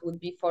how it would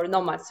be for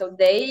nomads. So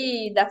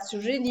that's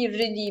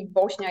really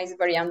Bosnia is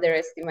very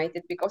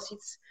underestimated because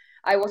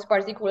I was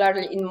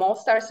particularly in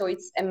Mostar, so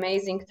it's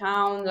amazing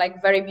town,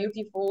 like very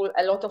beautiful,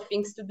 a lot of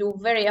things to do,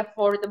 very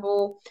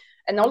affordable,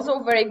 and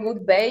also very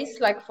good base.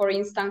 Like for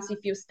instance,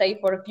 if you stay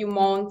for a few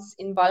months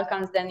in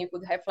Balkans, then you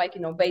could have like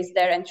base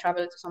there and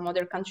travel to some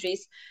other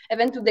countries.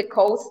 Even to the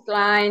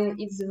coastline,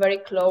 it's very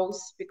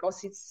close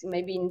because it's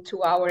maybe in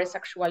 2 hours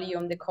actually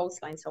on the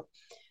coastline. So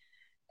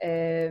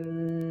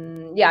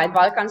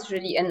Balkans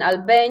really, and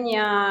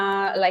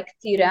Albania, like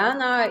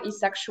Tirana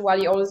is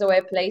actually also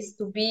a place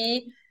to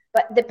be,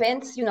 but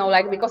depends,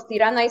 like because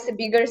Tirana is a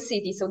bigger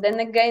city. So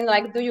then again,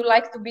 like, do you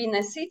like to be in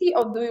a city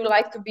or do you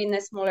like to be in a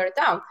smaller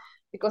town?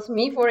 Because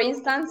me, for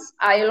instance,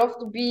 I love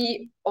to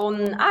be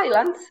on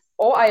islands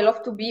or I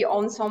love to be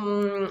on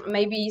some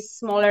maybe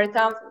smaller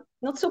town,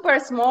 not super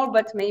small,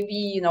 but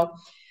maybe, not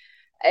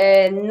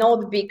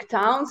big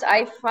towns.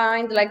 I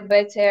find like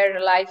better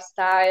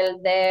lifestyle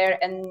there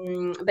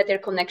and better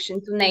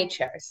connection to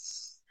nature.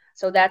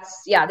 So there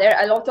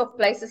are a lot of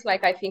places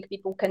like I think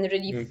people can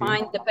really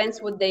find,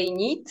 depends what they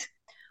need.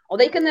 Or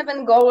they can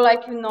even go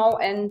like,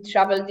 and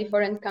travel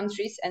different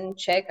countries and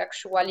check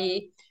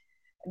actually.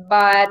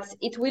 But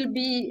it will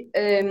be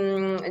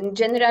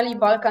generally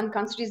Balkan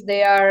countries,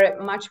 they are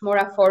much more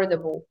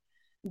affordable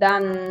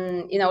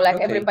than like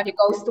everybody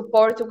goes to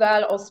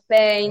Portugal or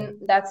Spain.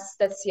 That's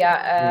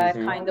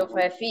kind of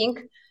a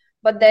thing.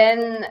 But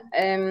then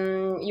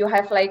you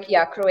have like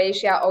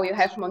Croatia or you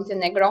have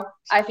Montenegro.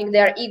 I think they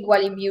are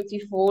equally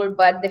beautiful,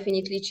 but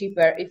definitely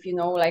cheaper if you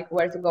know like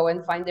where to go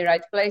and find the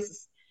right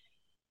places.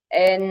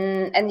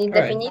 And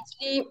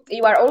definitely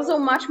you are also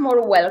much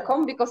more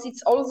welcome because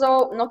it's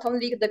also not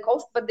only the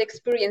cost but the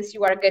experience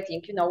you are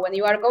getting. When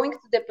you are going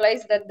to the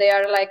place that they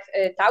are like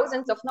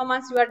thousands of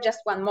nomads, you are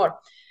just one more.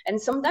 And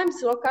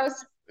sometimes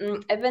locals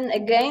even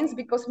against,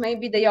 because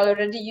maybe they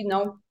already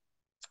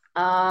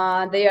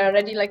they are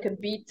already like a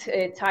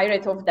bit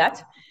tired of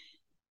that.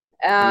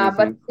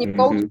 But you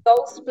go to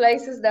those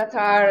places that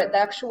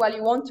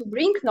actually want to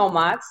bring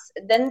nomads,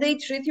 then they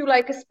treat you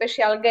like a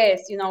special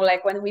guest.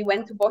 Like when we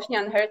went to Bosnia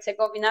and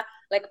Herzegovina,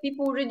 like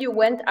people really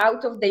went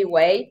out of their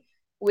way.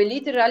 We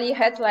literally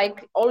had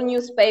like all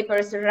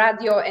newspapers,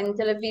 radio and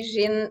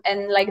television,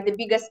 and like the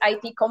biggest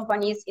IT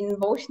companies in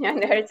Bosnia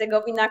and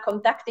Herzegovina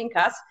contacting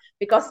us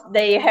because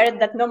they heard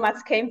that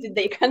nomads came to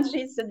their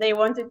country, so they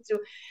wanted to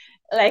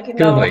like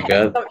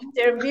have some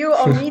interview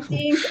or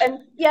meetings. And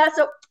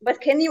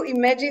but can you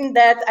imagine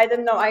that? I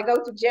don't know, I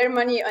go to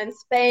Germany and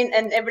Spain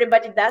and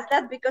everybody does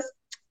that because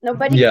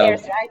nobody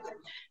cares, right?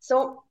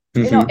 So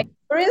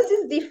experience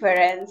is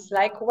different.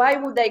 Like why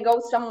would I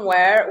go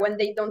somewhere when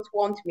they don't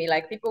want me?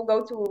 Like people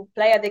go to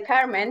Playa del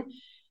Carmen,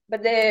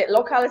 but the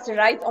locals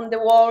write on the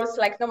walls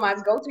like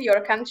nomads, go to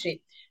your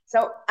country.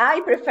 So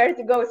I prefer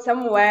to go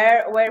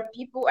somewhere where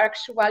people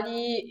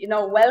actually,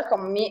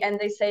 welcome me and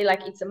they say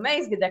like, it's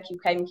amazing that you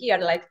came here.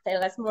 Like,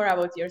 tell us more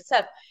about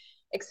yourself.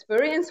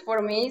 Experience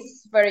for me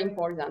is very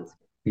important.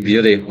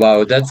 Beauty.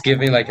 Wow, that's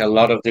giving like a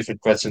lot of different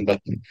questions, but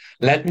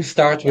let me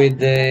start with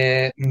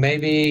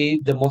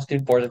maybe the most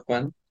important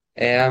one.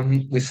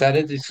 We said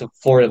it is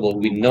affordable.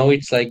 We know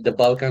it's like the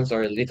Balkans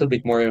are a little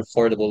bit more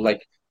affordable,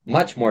 like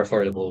much more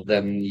affordable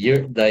than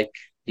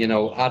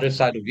other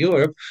side of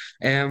Europe.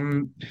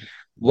 Um,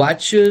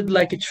 what should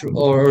like a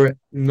or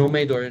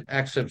Nomad or an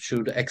accept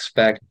should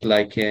expect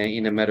like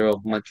in a matter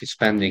of monthly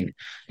spending?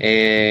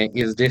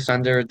 Is this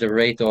under the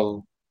rate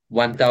of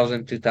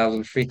 1,000,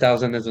 2,000,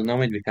 3,000 as a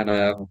Nomad? We kind of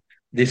have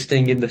this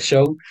thing in the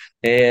show.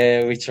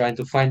 We're trying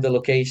to find the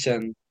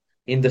location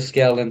in the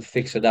scale and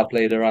fix it up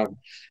later on.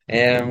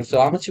 So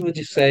how much would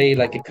you say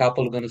like a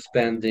couple are gonna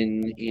spend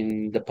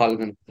in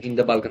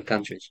the Balkan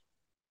countries?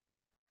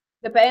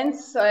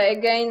 Depends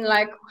again,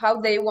 like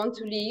how they want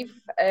to live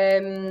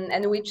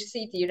and which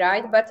city,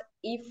 right? But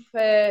if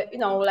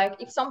like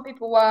if some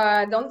people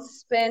don't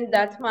spend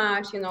that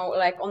much,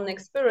 like on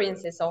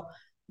experiences, or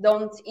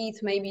don't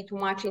eat maybe too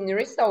much in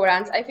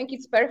restaurants, I think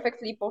it's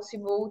perfectly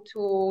possible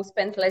to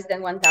spend less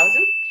than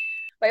 1,000.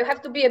 But you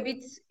have to be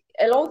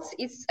a lot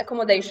is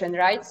accommodation,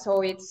 right?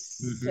 So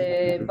it's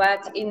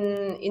but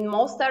in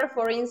Mostar,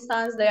 for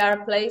instance, there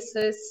are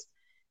places,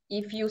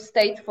 if you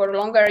stayed for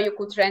longer, you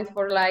could rent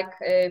for like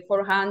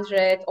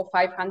 400 or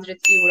 500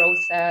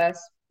 euros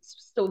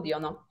studio,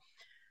 no?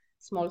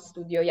 Small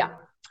studio, yeah.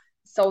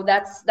 So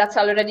that's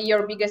already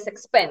your biggest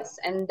expense,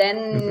 and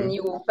then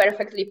you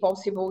perfectly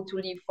possible to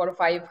live for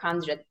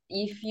 500.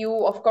 If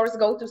you of course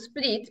go to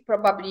Split,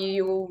 probably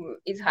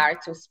it's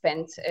hard to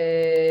spend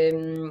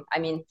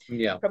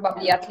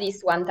probably at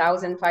least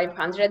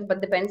 1,500, but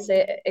depends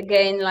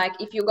again, like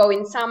if you go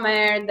in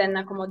summer, then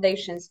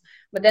accommodations.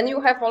 But then you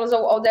have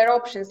also other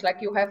options, like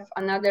you have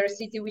another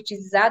city which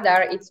is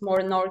Zadar. It's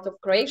more north of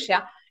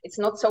Croatia. It's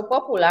not so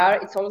popular,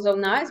 it's also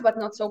nice but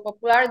not so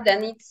popular.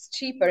 Then it's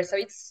cheaper, so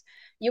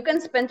you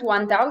can spend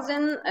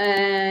 1,000,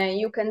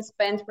 you can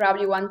spend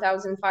probably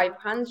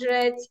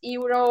 1,500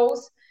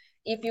 euros.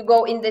 If you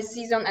go in the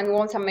season and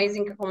want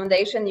amazing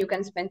accommodation, you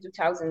can spend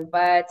 2,000,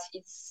 but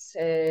it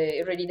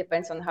really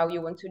depends on how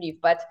you want to live.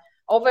 But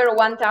over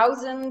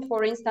 1,000,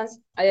 for instance,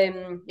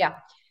 So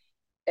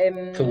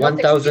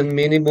 1,000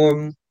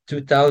 minimum,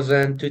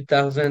 2,000,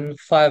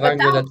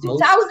 2,500 at But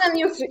 2,000,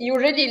 you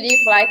really live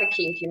like a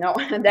king,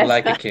 That's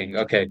like a king.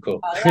 Okay, cool.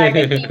 like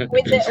a king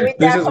with the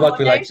This is what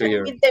we like to accommodation,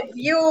 hear. with the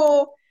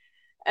view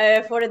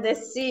for the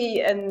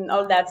sea and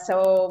all that.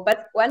 So,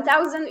 but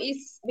 1,000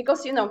 is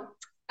because,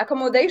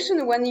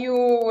 accommodation, when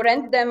you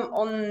rent them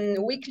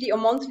on weekly or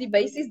monthly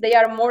basis, they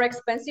are more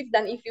expensive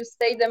than if you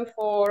stay them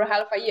for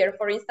half a year,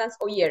 for instance,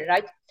 or year,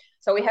 right?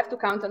 So we have to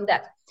count on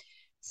that.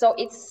 So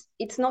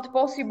it's not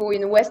possible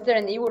in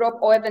Western Europe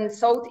or even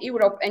South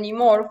Europe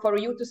anymore for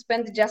you to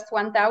spend just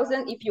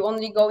 1,000 if you're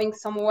only going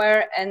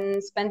somewhere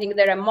and spending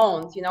there a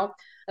month,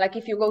 Like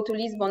if you go to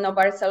Lisbon or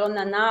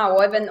Barcelona now,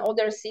 or even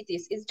other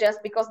cities, it's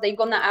just because they're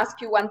gonna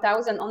ask you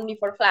 1,000 only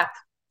for flat.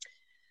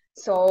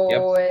 So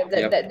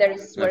there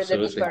is where the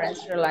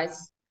difference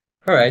relies.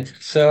 All right,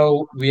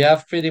 so we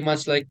have pretty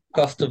much like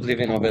cost of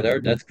living over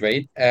there. That's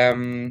great.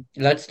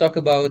 Let's talk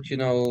about,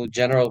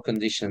 general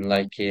condition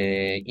like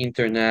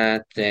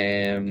internet.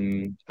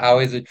 How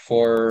is it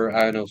for,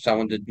 I don't know,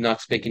 someone that not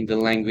speaking the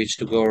language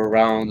to go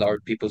around, or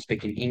people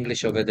speaking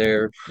English over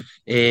there?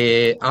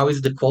 How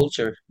is the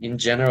culture in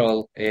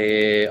general?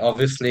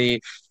 Obviously,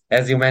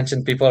 as you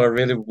mentioned, people are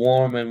really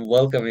warm and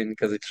welcoming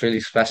because it's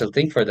really special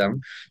thing for them.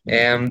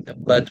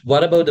 But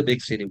what about the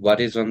big city? What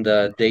is on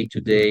the day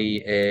to day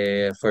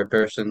for a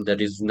person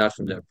that is not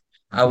from there?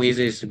 How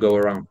easy is to go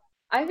around?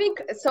 I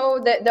think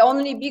so. The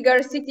only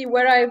bigger city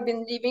where I've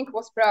been living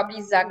was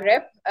probably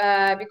Zagreb,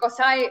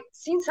 because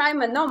since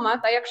I'm a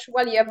nomad, I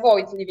actually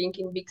avoid living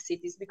in big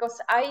cities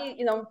because I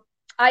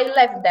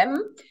left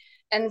them.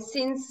 And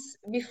since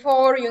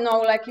before,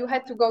 like you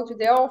had to go to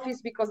the office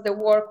because the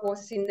work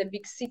was in the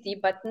big city,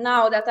 but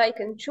now that I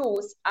can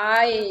choose,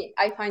 I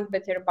find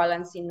better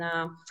balance in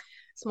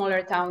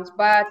smaller towns.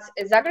 But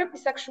Zagreb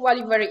is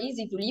actually very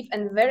easy to live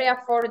and very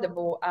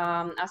affordable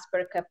as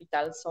per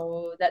capital.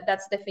 So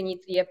that's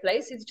definitely a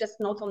place. It's just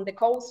not on the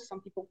coast.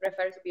 Some people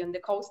prefer to be on the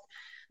coast.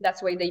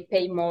 That's why they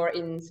pay more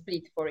in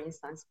Split, for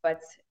instance.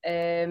 But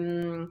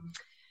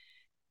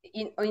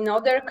in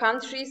other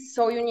countries,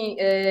 so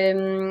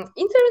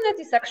internet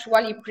is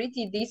actually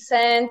pretty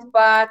decent,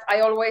 but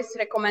I always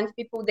recommend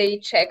people they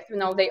check,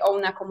 their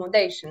own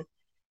accommodation,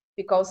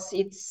 because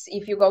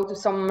if you go to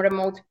some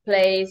remote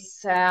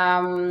place,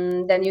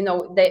 then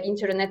the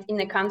internet in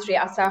a country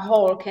as a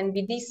whole can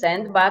be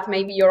decent, but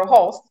maybe your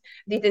host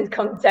didn't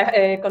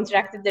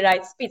contract the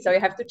right speed, so you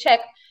have to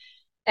check.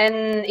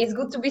 And it's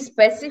good to be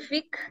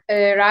specific,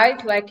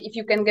 right? Like if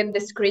you can get the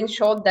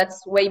screenshot,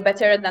 that's way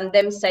better than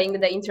them saying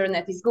the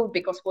internet is good,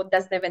 because what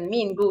does that even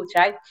mean good,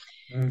 right?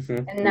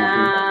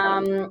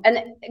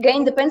 And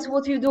again, depends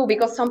what you do,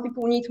 because some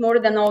people need more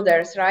than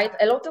others, right?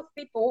 A lot of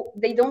people,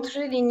 they don't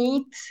really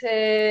need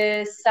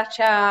such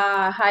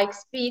a high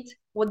speed.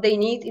 What they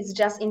need is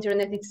just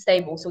internet is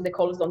stable, so the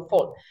calls don't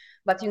fall.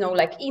 But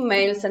like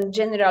emails and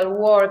general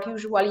work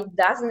usually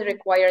doesn't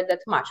require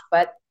that much.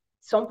 But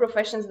some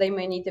professions, they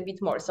may need a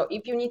bit more. So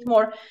if you need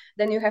more,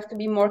 then you have to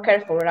be more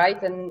careful,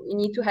 right? And you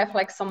need to have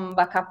like some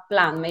backup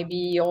plan, maybe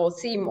your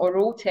SIM or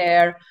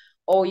router,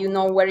 or you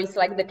know where is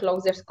like the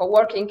closest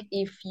co-working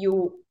if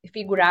you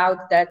figure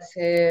out that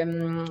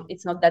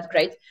it's not that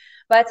great.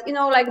 But you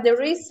know, like the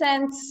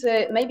recent,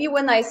 maybe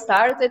when I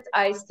started,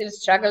 I still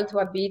struggled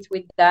a bit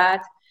with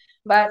that.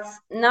 But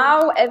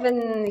now,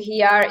 even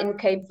here in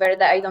Cape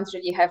Verde, I don't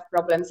really have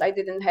problems. I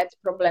didn't have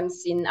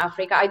problems in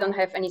Africa. I don't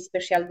have any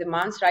special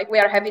demands, right? We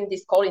are having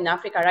this call in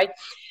Africa, right?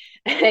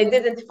 It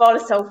didn't fall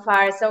so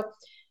far. So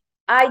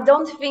I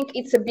don't think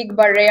it's a big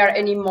barrier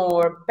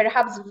anymore.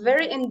 Perhaps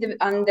very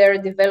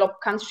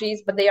underdeveloped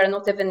countries, but they are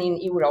not even in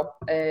Europe,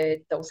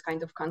 those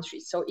kind of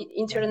countries. So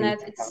internet,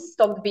 it's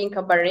stopped being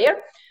a barrier,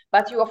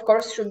 but you of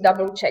course should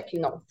double check, you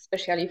know,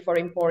 especially for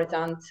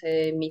important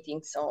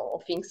meetings or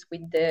things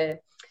with the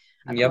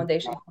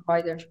accommodation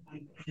provider.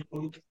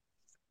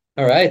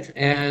 All right.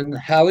 And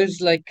how is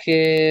like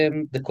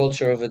the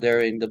culture over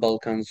there in the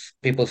Balkans?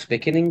 People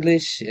speaking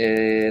English?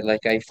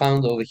 Like I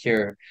found over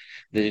here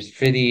that it's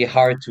pretty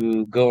hard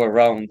to go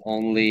around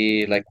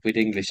only like with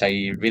English.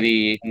 I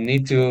really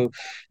need to,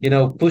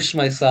 push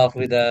myself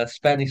with the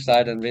Spanish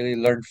side and really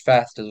learn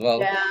fast as well.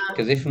 Yeah.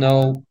 Because if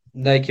no,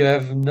 like you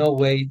have no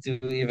way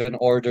to even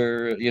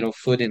order,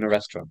 food in a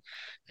restaurant.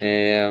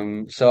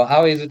 So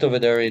how is it over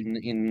there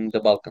in the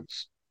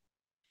Balkans?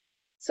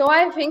 So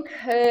I think,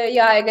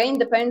 yeah, again,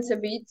 depends a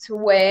bit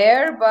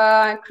where,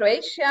 but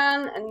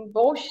Croatian and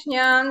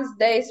Bosnians,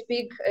 they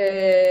speak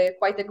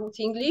quite a good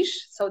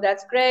English, so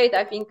that's great.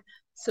 I think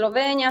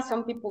Slovenia,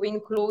 some people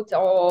include,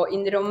 or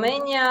in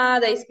Romania,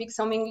 they speak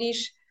some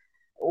English.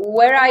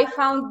 Where I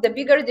found the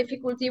bigger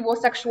difficulty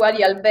was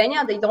actually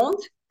Albania, they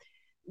don't.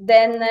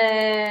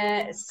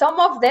 Then some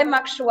of them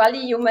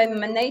actually you may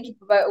manage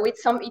with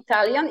some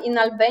Italian in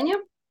Albania,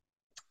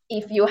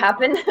 if you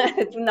happen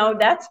to know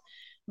that.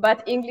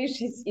 But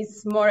English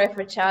is more of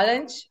a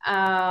challenge.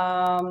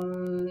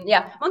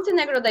 Yeah,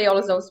 Montenegro, they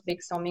also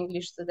speak some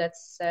English, so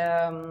that's,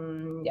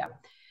 yeah.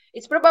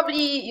 It's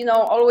probably,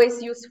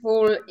 always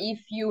useful if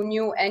you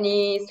knew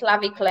any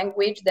Slavic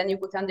language, then you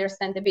could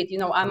understand a bit.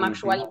 I'm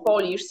actually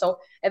Polish, so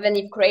even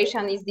if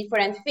Croatian is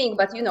different thing,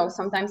 but,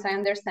 sometimes I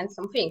understand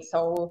some things.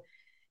 So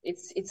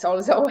it's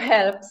also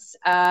helps.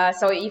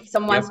 So if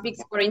someone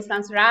speaks, for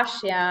instance,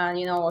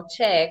 Russian, or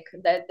Czech,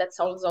 that's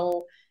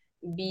also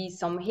be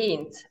some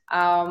hint.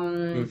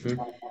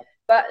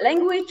 But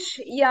language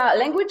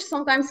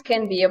sometimes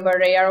can be a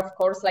barrier, of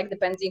course, like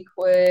depending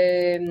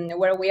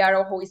where we are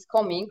or who is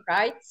coming,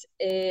 right?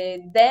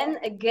 Then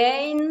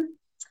again,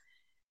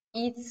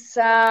 it's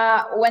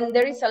when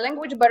there is a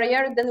language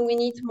barrier, then we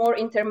need more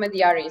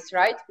intermediaries,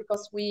 right?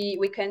 Because we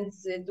can't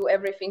do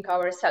everything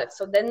ourselves.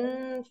 So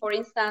then, for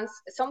instance,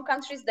 some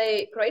countries,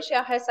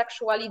 Croatia has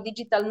actually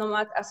Digital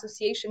Nomad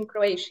Association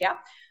Croatia,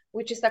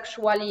 which is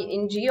actually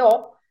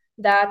NGO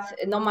that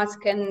nomads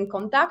can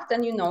contact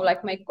and,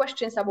 like make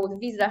questions about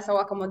visas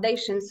or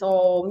accommodations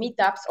or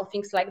meetups or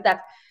things like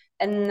that.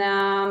 And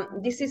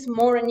this is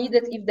more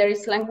needed if there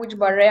is language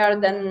barrier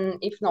than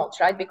if not,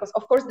 right? Because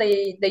of course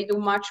they do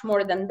much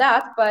more than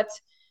that, but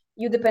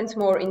you depend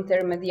more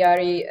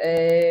intermediary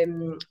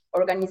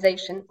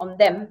organization on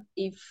them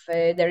if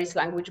there is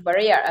language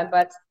barrier.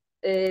 But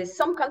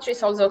some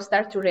countries also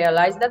start to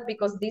realize that,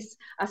 because these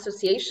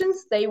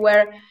associations,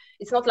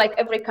 it's not like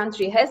every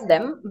country has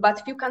them,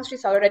 but few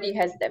countries already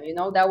has them.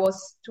 That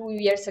was 2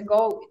 years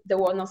ago, there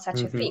was no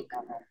such a thing.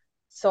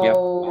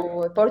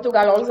 So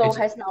Portugal also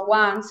has now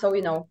one, so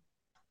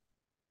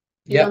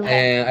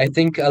I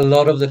think a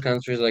lot of the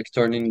countries like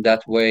turning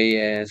that way,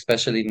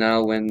 especially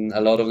now when a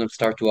lot of them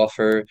start to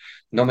offer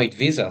nomad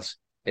visas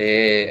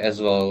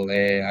as well.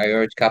 I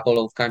heard a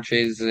couple of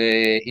countries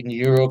in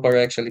Europe are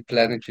actually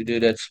planning to do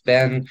that.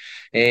 Spain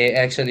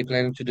actually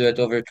planning to do it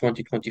over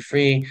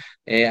 2023.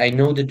 I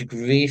know that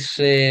Greece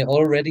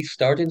already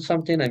started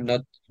something. I'm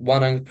not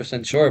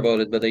 100% sure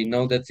about it, but I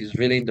know that is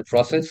really in the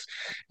process.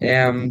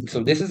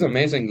 So this is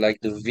amazing. Like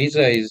the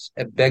visa is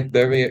a big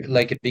barrier,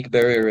 like a big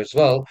barrier as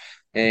well.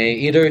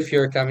 Either if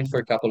you're coming for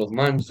a couple of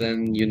months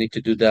and you need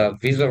to do the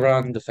visa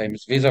run, the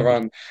famous visa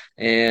run,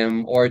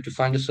 or to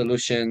find a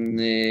solution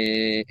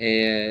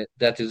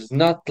that is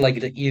not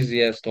like the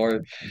easiest,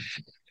 or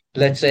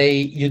let's say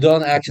you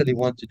don't actually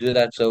want to do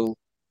that. So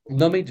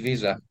nomad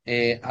visa,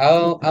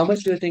 how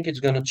much do you think it's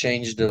going to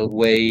change the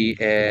way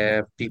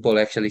people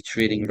actually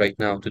treating right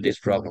now to this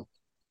problem?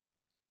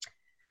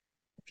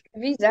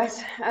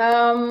 Visas,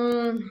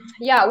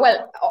 yeah,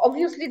 well,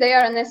 obviously they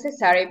are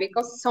necessary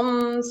because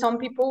some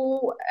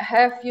people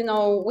have,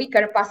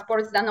 weaker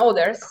passports than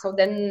others. So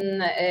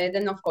then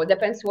of course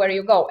depends where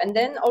you go. And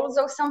then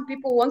also some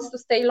people wants to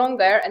stay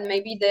longer, and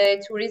maybe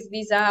the tourist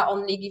visa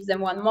only gives them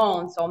 1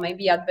 month, or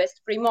maybe at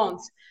best 3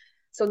 months.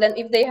 So then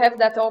if they have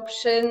that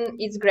option,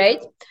 it's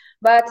great.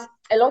 But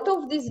a lot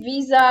of these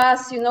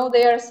visas,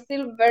 they are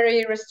still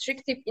very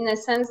restrictive in a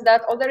sense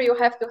that either you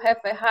have to have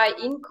a high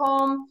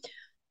income,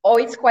 or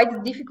it's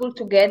quite difficult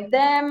to get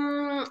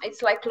them.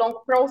 It's like long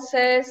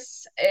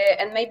process,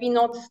 and maybe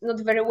not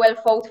very well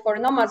thought for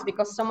nomads,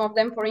 because some of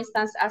them, for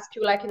instance, ask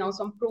you like,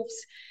 some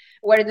proofs.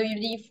 Where do you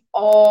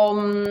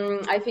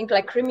live? I think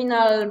like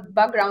criminal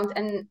background.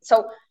 And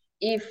so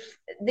if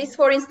this,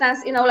 for instance,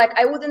 like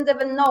I wouldn't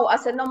even know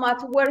as a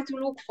nomad where to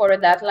look for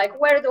that. Like,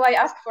 where do I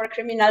ask for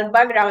criminal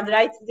background,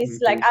 right?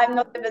 This, like, I'm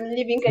not even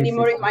living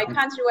anymore in my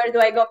country. Where do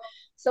I go?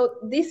 So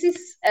this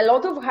is a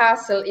lot of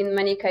hassle in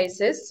many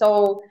cases.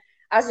 So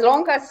as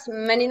long as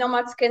many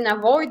nomads can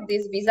avoid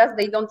these visas,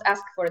 they don't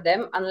ask for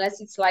them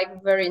unless it's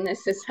like very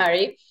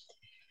necessary.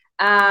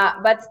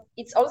 But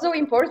it's also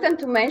important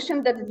to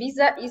mention that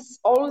visa is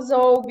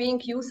also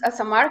being used as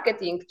a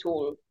marketing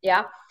tool.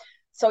 Yeah.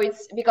 So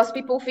it's because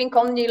people think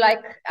only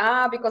like,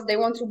 because they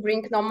want to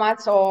bring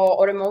nomads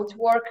or remote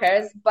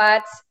workers,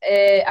 but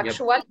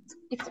actually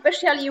it's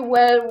especially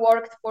well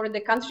worked for the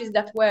countries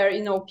that were,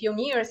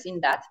 pioneers in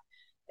that.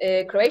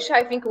 Croatia,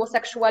 I think, was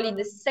actually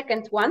the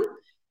second one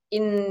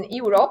in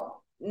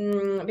Europe,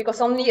 because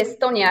only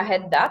Estonia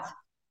had that.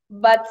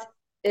 But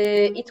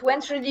it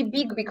went really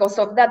big because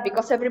of that,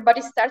 because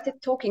everybody started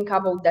talking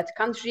about that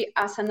country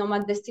as a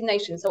nomad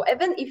destination. So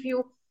even if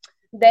you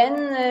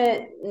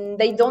then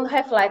they don't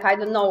have, like, I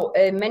don't know,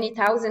 many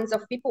thousands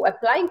of people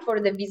applying for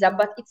the visa,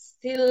 but it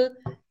still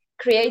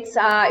creates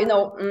a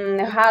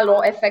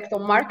halo effect or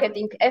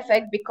marketing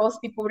effect, because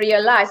people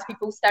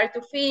start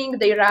to think,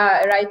 they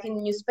write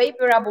in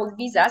newspaper about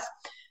visas.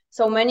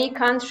 So many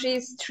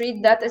countries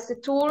treat that as a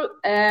tool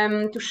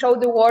to show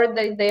the world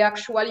that they are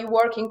actually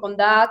working on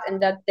that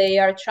and that they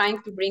are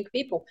trying to bring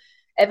people.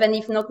 Even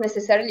if not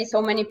necessarily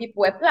so many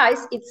people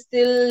applies, it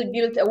still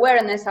built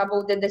awareness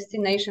about the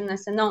destination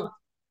as a nomad.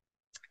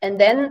 And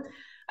then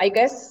I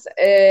guess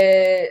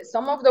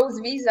some of those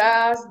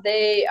visas,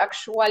 they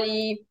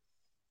actually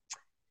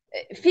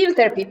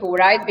filter people,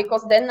 right?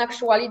 Because then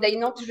actually they're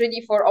not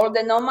really for all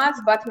the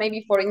nomads, but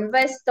maybe for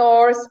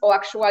investors or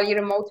actually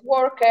remote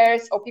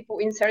workers or people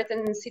in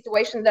certain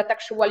situations that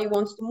actually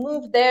want to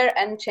move there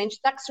and change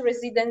tax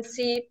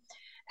residency.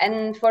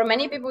 And for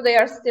many people, they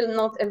are still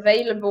not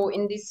available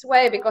in this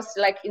way, because,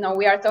 like,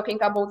 we are talking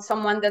about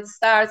someone that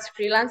starts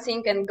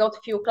freelancing and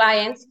got few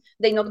clients.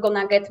 They're not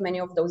gonna get many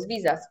of those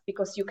visas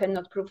because you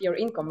cannot prove your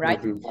income,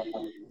 right?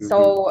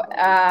 So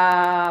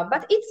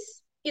but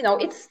it's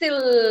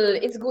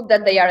good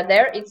that they are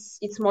there.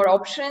 It's more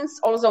options.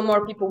 Also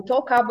more people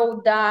talk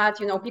about that.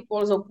 People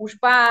also push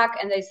back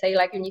and they say,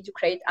 like, you need to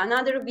create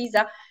another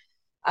visa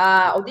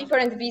or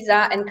different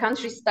visa, and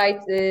countries try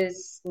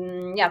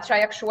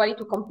actually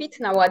to compete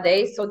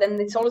nowadays. So then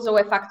it's also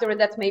a factor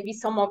that maybe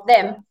some of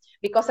them,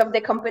 because of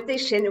the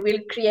competition, will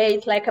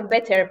create like a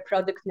better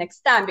product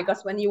next time,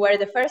 because when you were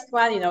the first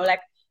one,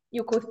 like,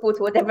 you could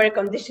put whatever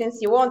conditions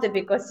you wanted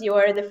because you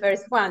were the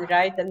first one,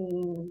 right?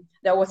 And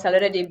that was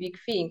already a big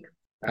thing.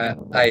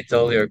 I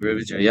totally agree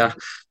with you. Yeah.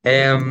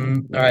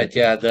 All right.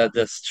 Yeah.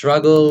 The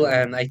struggle,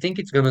 and I think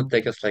it's gonna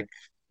take us like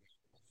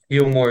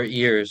few more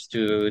years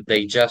to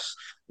digest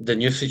the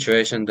new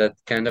situation that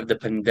kind of the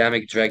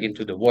pandemic dragged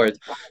into the world.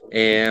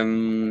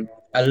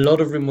 A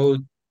lot of remote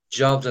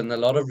jobs and a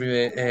lot of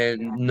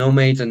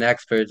nomads and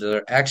experts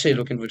are actually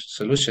looking for a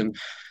solution.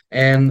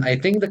 And I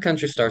think the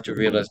country start to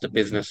realize the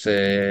business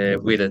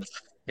with it.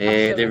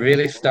 They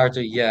really start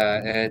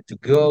to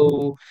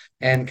go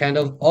and kind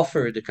of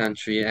offer the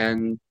country.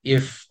 And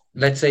if,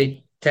 let's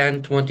say,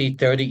 10, 20,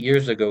 30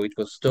 years ago, it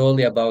was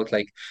totally about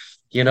like,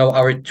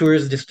 our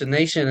tourist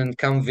destination and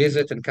come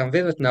visit and come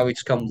visit. Now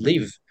it's come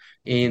live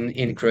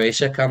in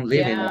Croatia, come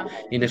live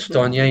in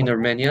Estonia, in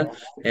Armenia.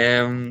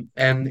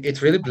 And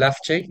it's really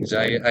blast change.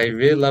 I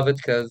really love it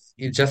because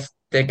it just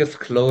take us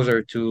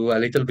closer to a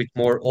little bit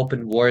more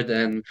open world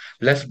and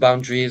less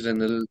boundaries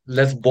and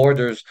less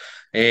borders.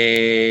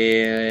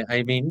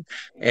 I mean,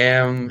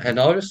 and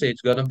obviously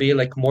it's gonna be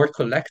like more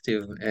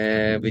collective,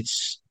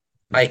 which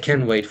I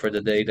can't wait for the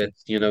day that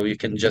you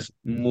can just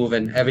move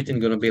and everything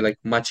gonna be like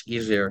much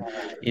easier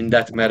in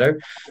that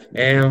matter.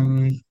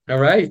 All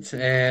right.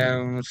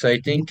 So I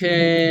think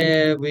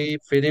we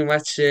pretty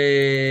much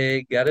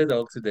got it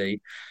all today.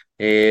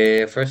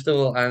 First of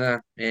all,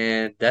 Anna,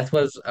 that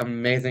was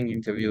amazing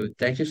interview.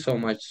 Thank you so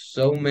much.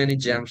 So many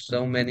gems,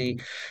 so many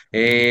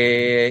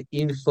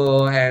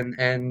info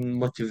and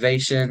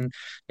motivation.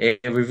 We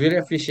really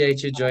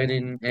appreciate you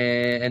joining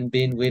and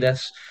being with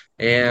us.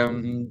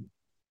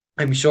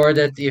 I'm sure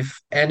that if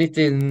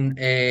anything,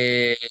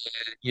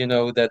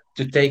 that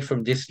to take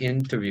from this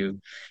interview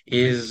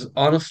is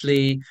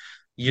honestly,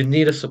 you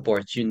need a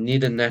support, you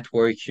need a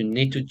network, you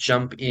need to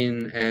jump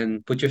in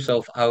and put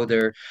yourself out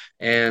there.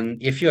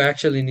 And if you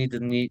actually need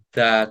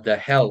the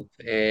help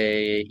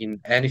in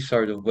any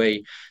sort of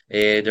way,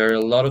 there are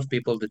a lot of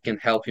people that can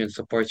help you and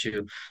support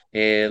you,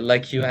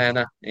 like you,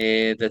 Anna,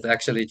 that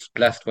actually it's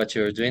blessed what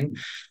you're doing.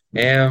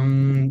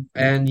 And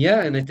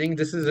yeah, and I think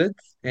this is it.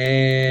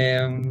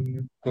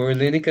 For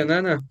Linik and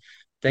Anna,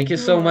 thank you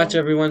so much,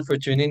 everyone, for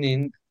tuning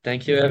in.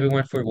 Thank you,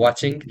 everyone, for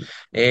watching.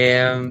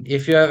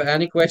 If you have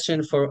any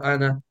question for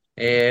Anna,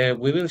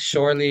 we will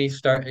surely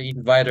start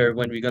invite her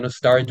when we're gonna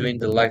start doing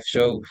the live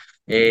show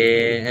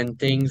and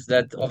things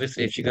that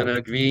obviously if she's gonna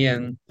agree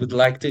and would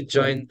like to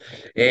join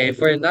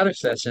for another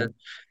session.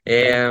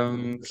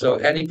 So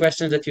any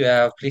questions that you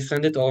have, please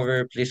send it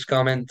over, please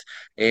comment.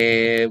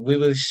 We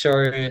will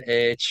sure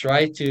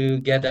try to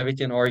get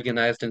everything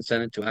organized and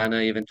send it to Anna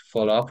even to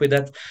follow up with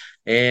that.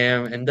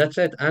 And that's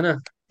it, Anna.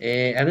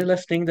 Any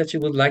last thing that you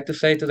would like to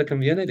say to the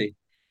community?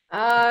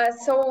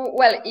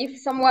 Well, if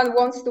someone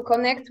wants to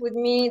connect with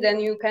me, then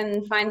you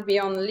can find me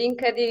on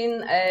LinkedIn.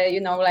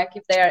 Like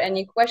if there are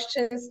any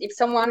questions, if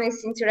someone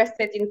is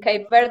interested in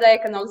Cape Verde, I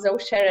can also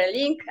share a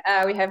link.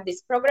 We have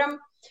this program.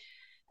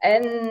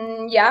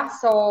 And yeah,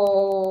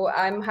 so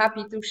I'm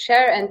happy to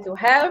share and to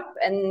help.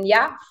 And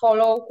yeah,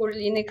 follow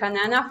Kurlini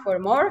Kanana for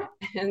more.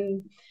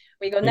 And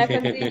we're gonna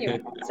continue.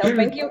 So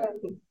thank you.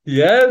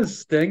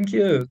 Yes, thank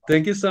you.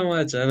 Thank you so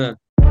much, Anna.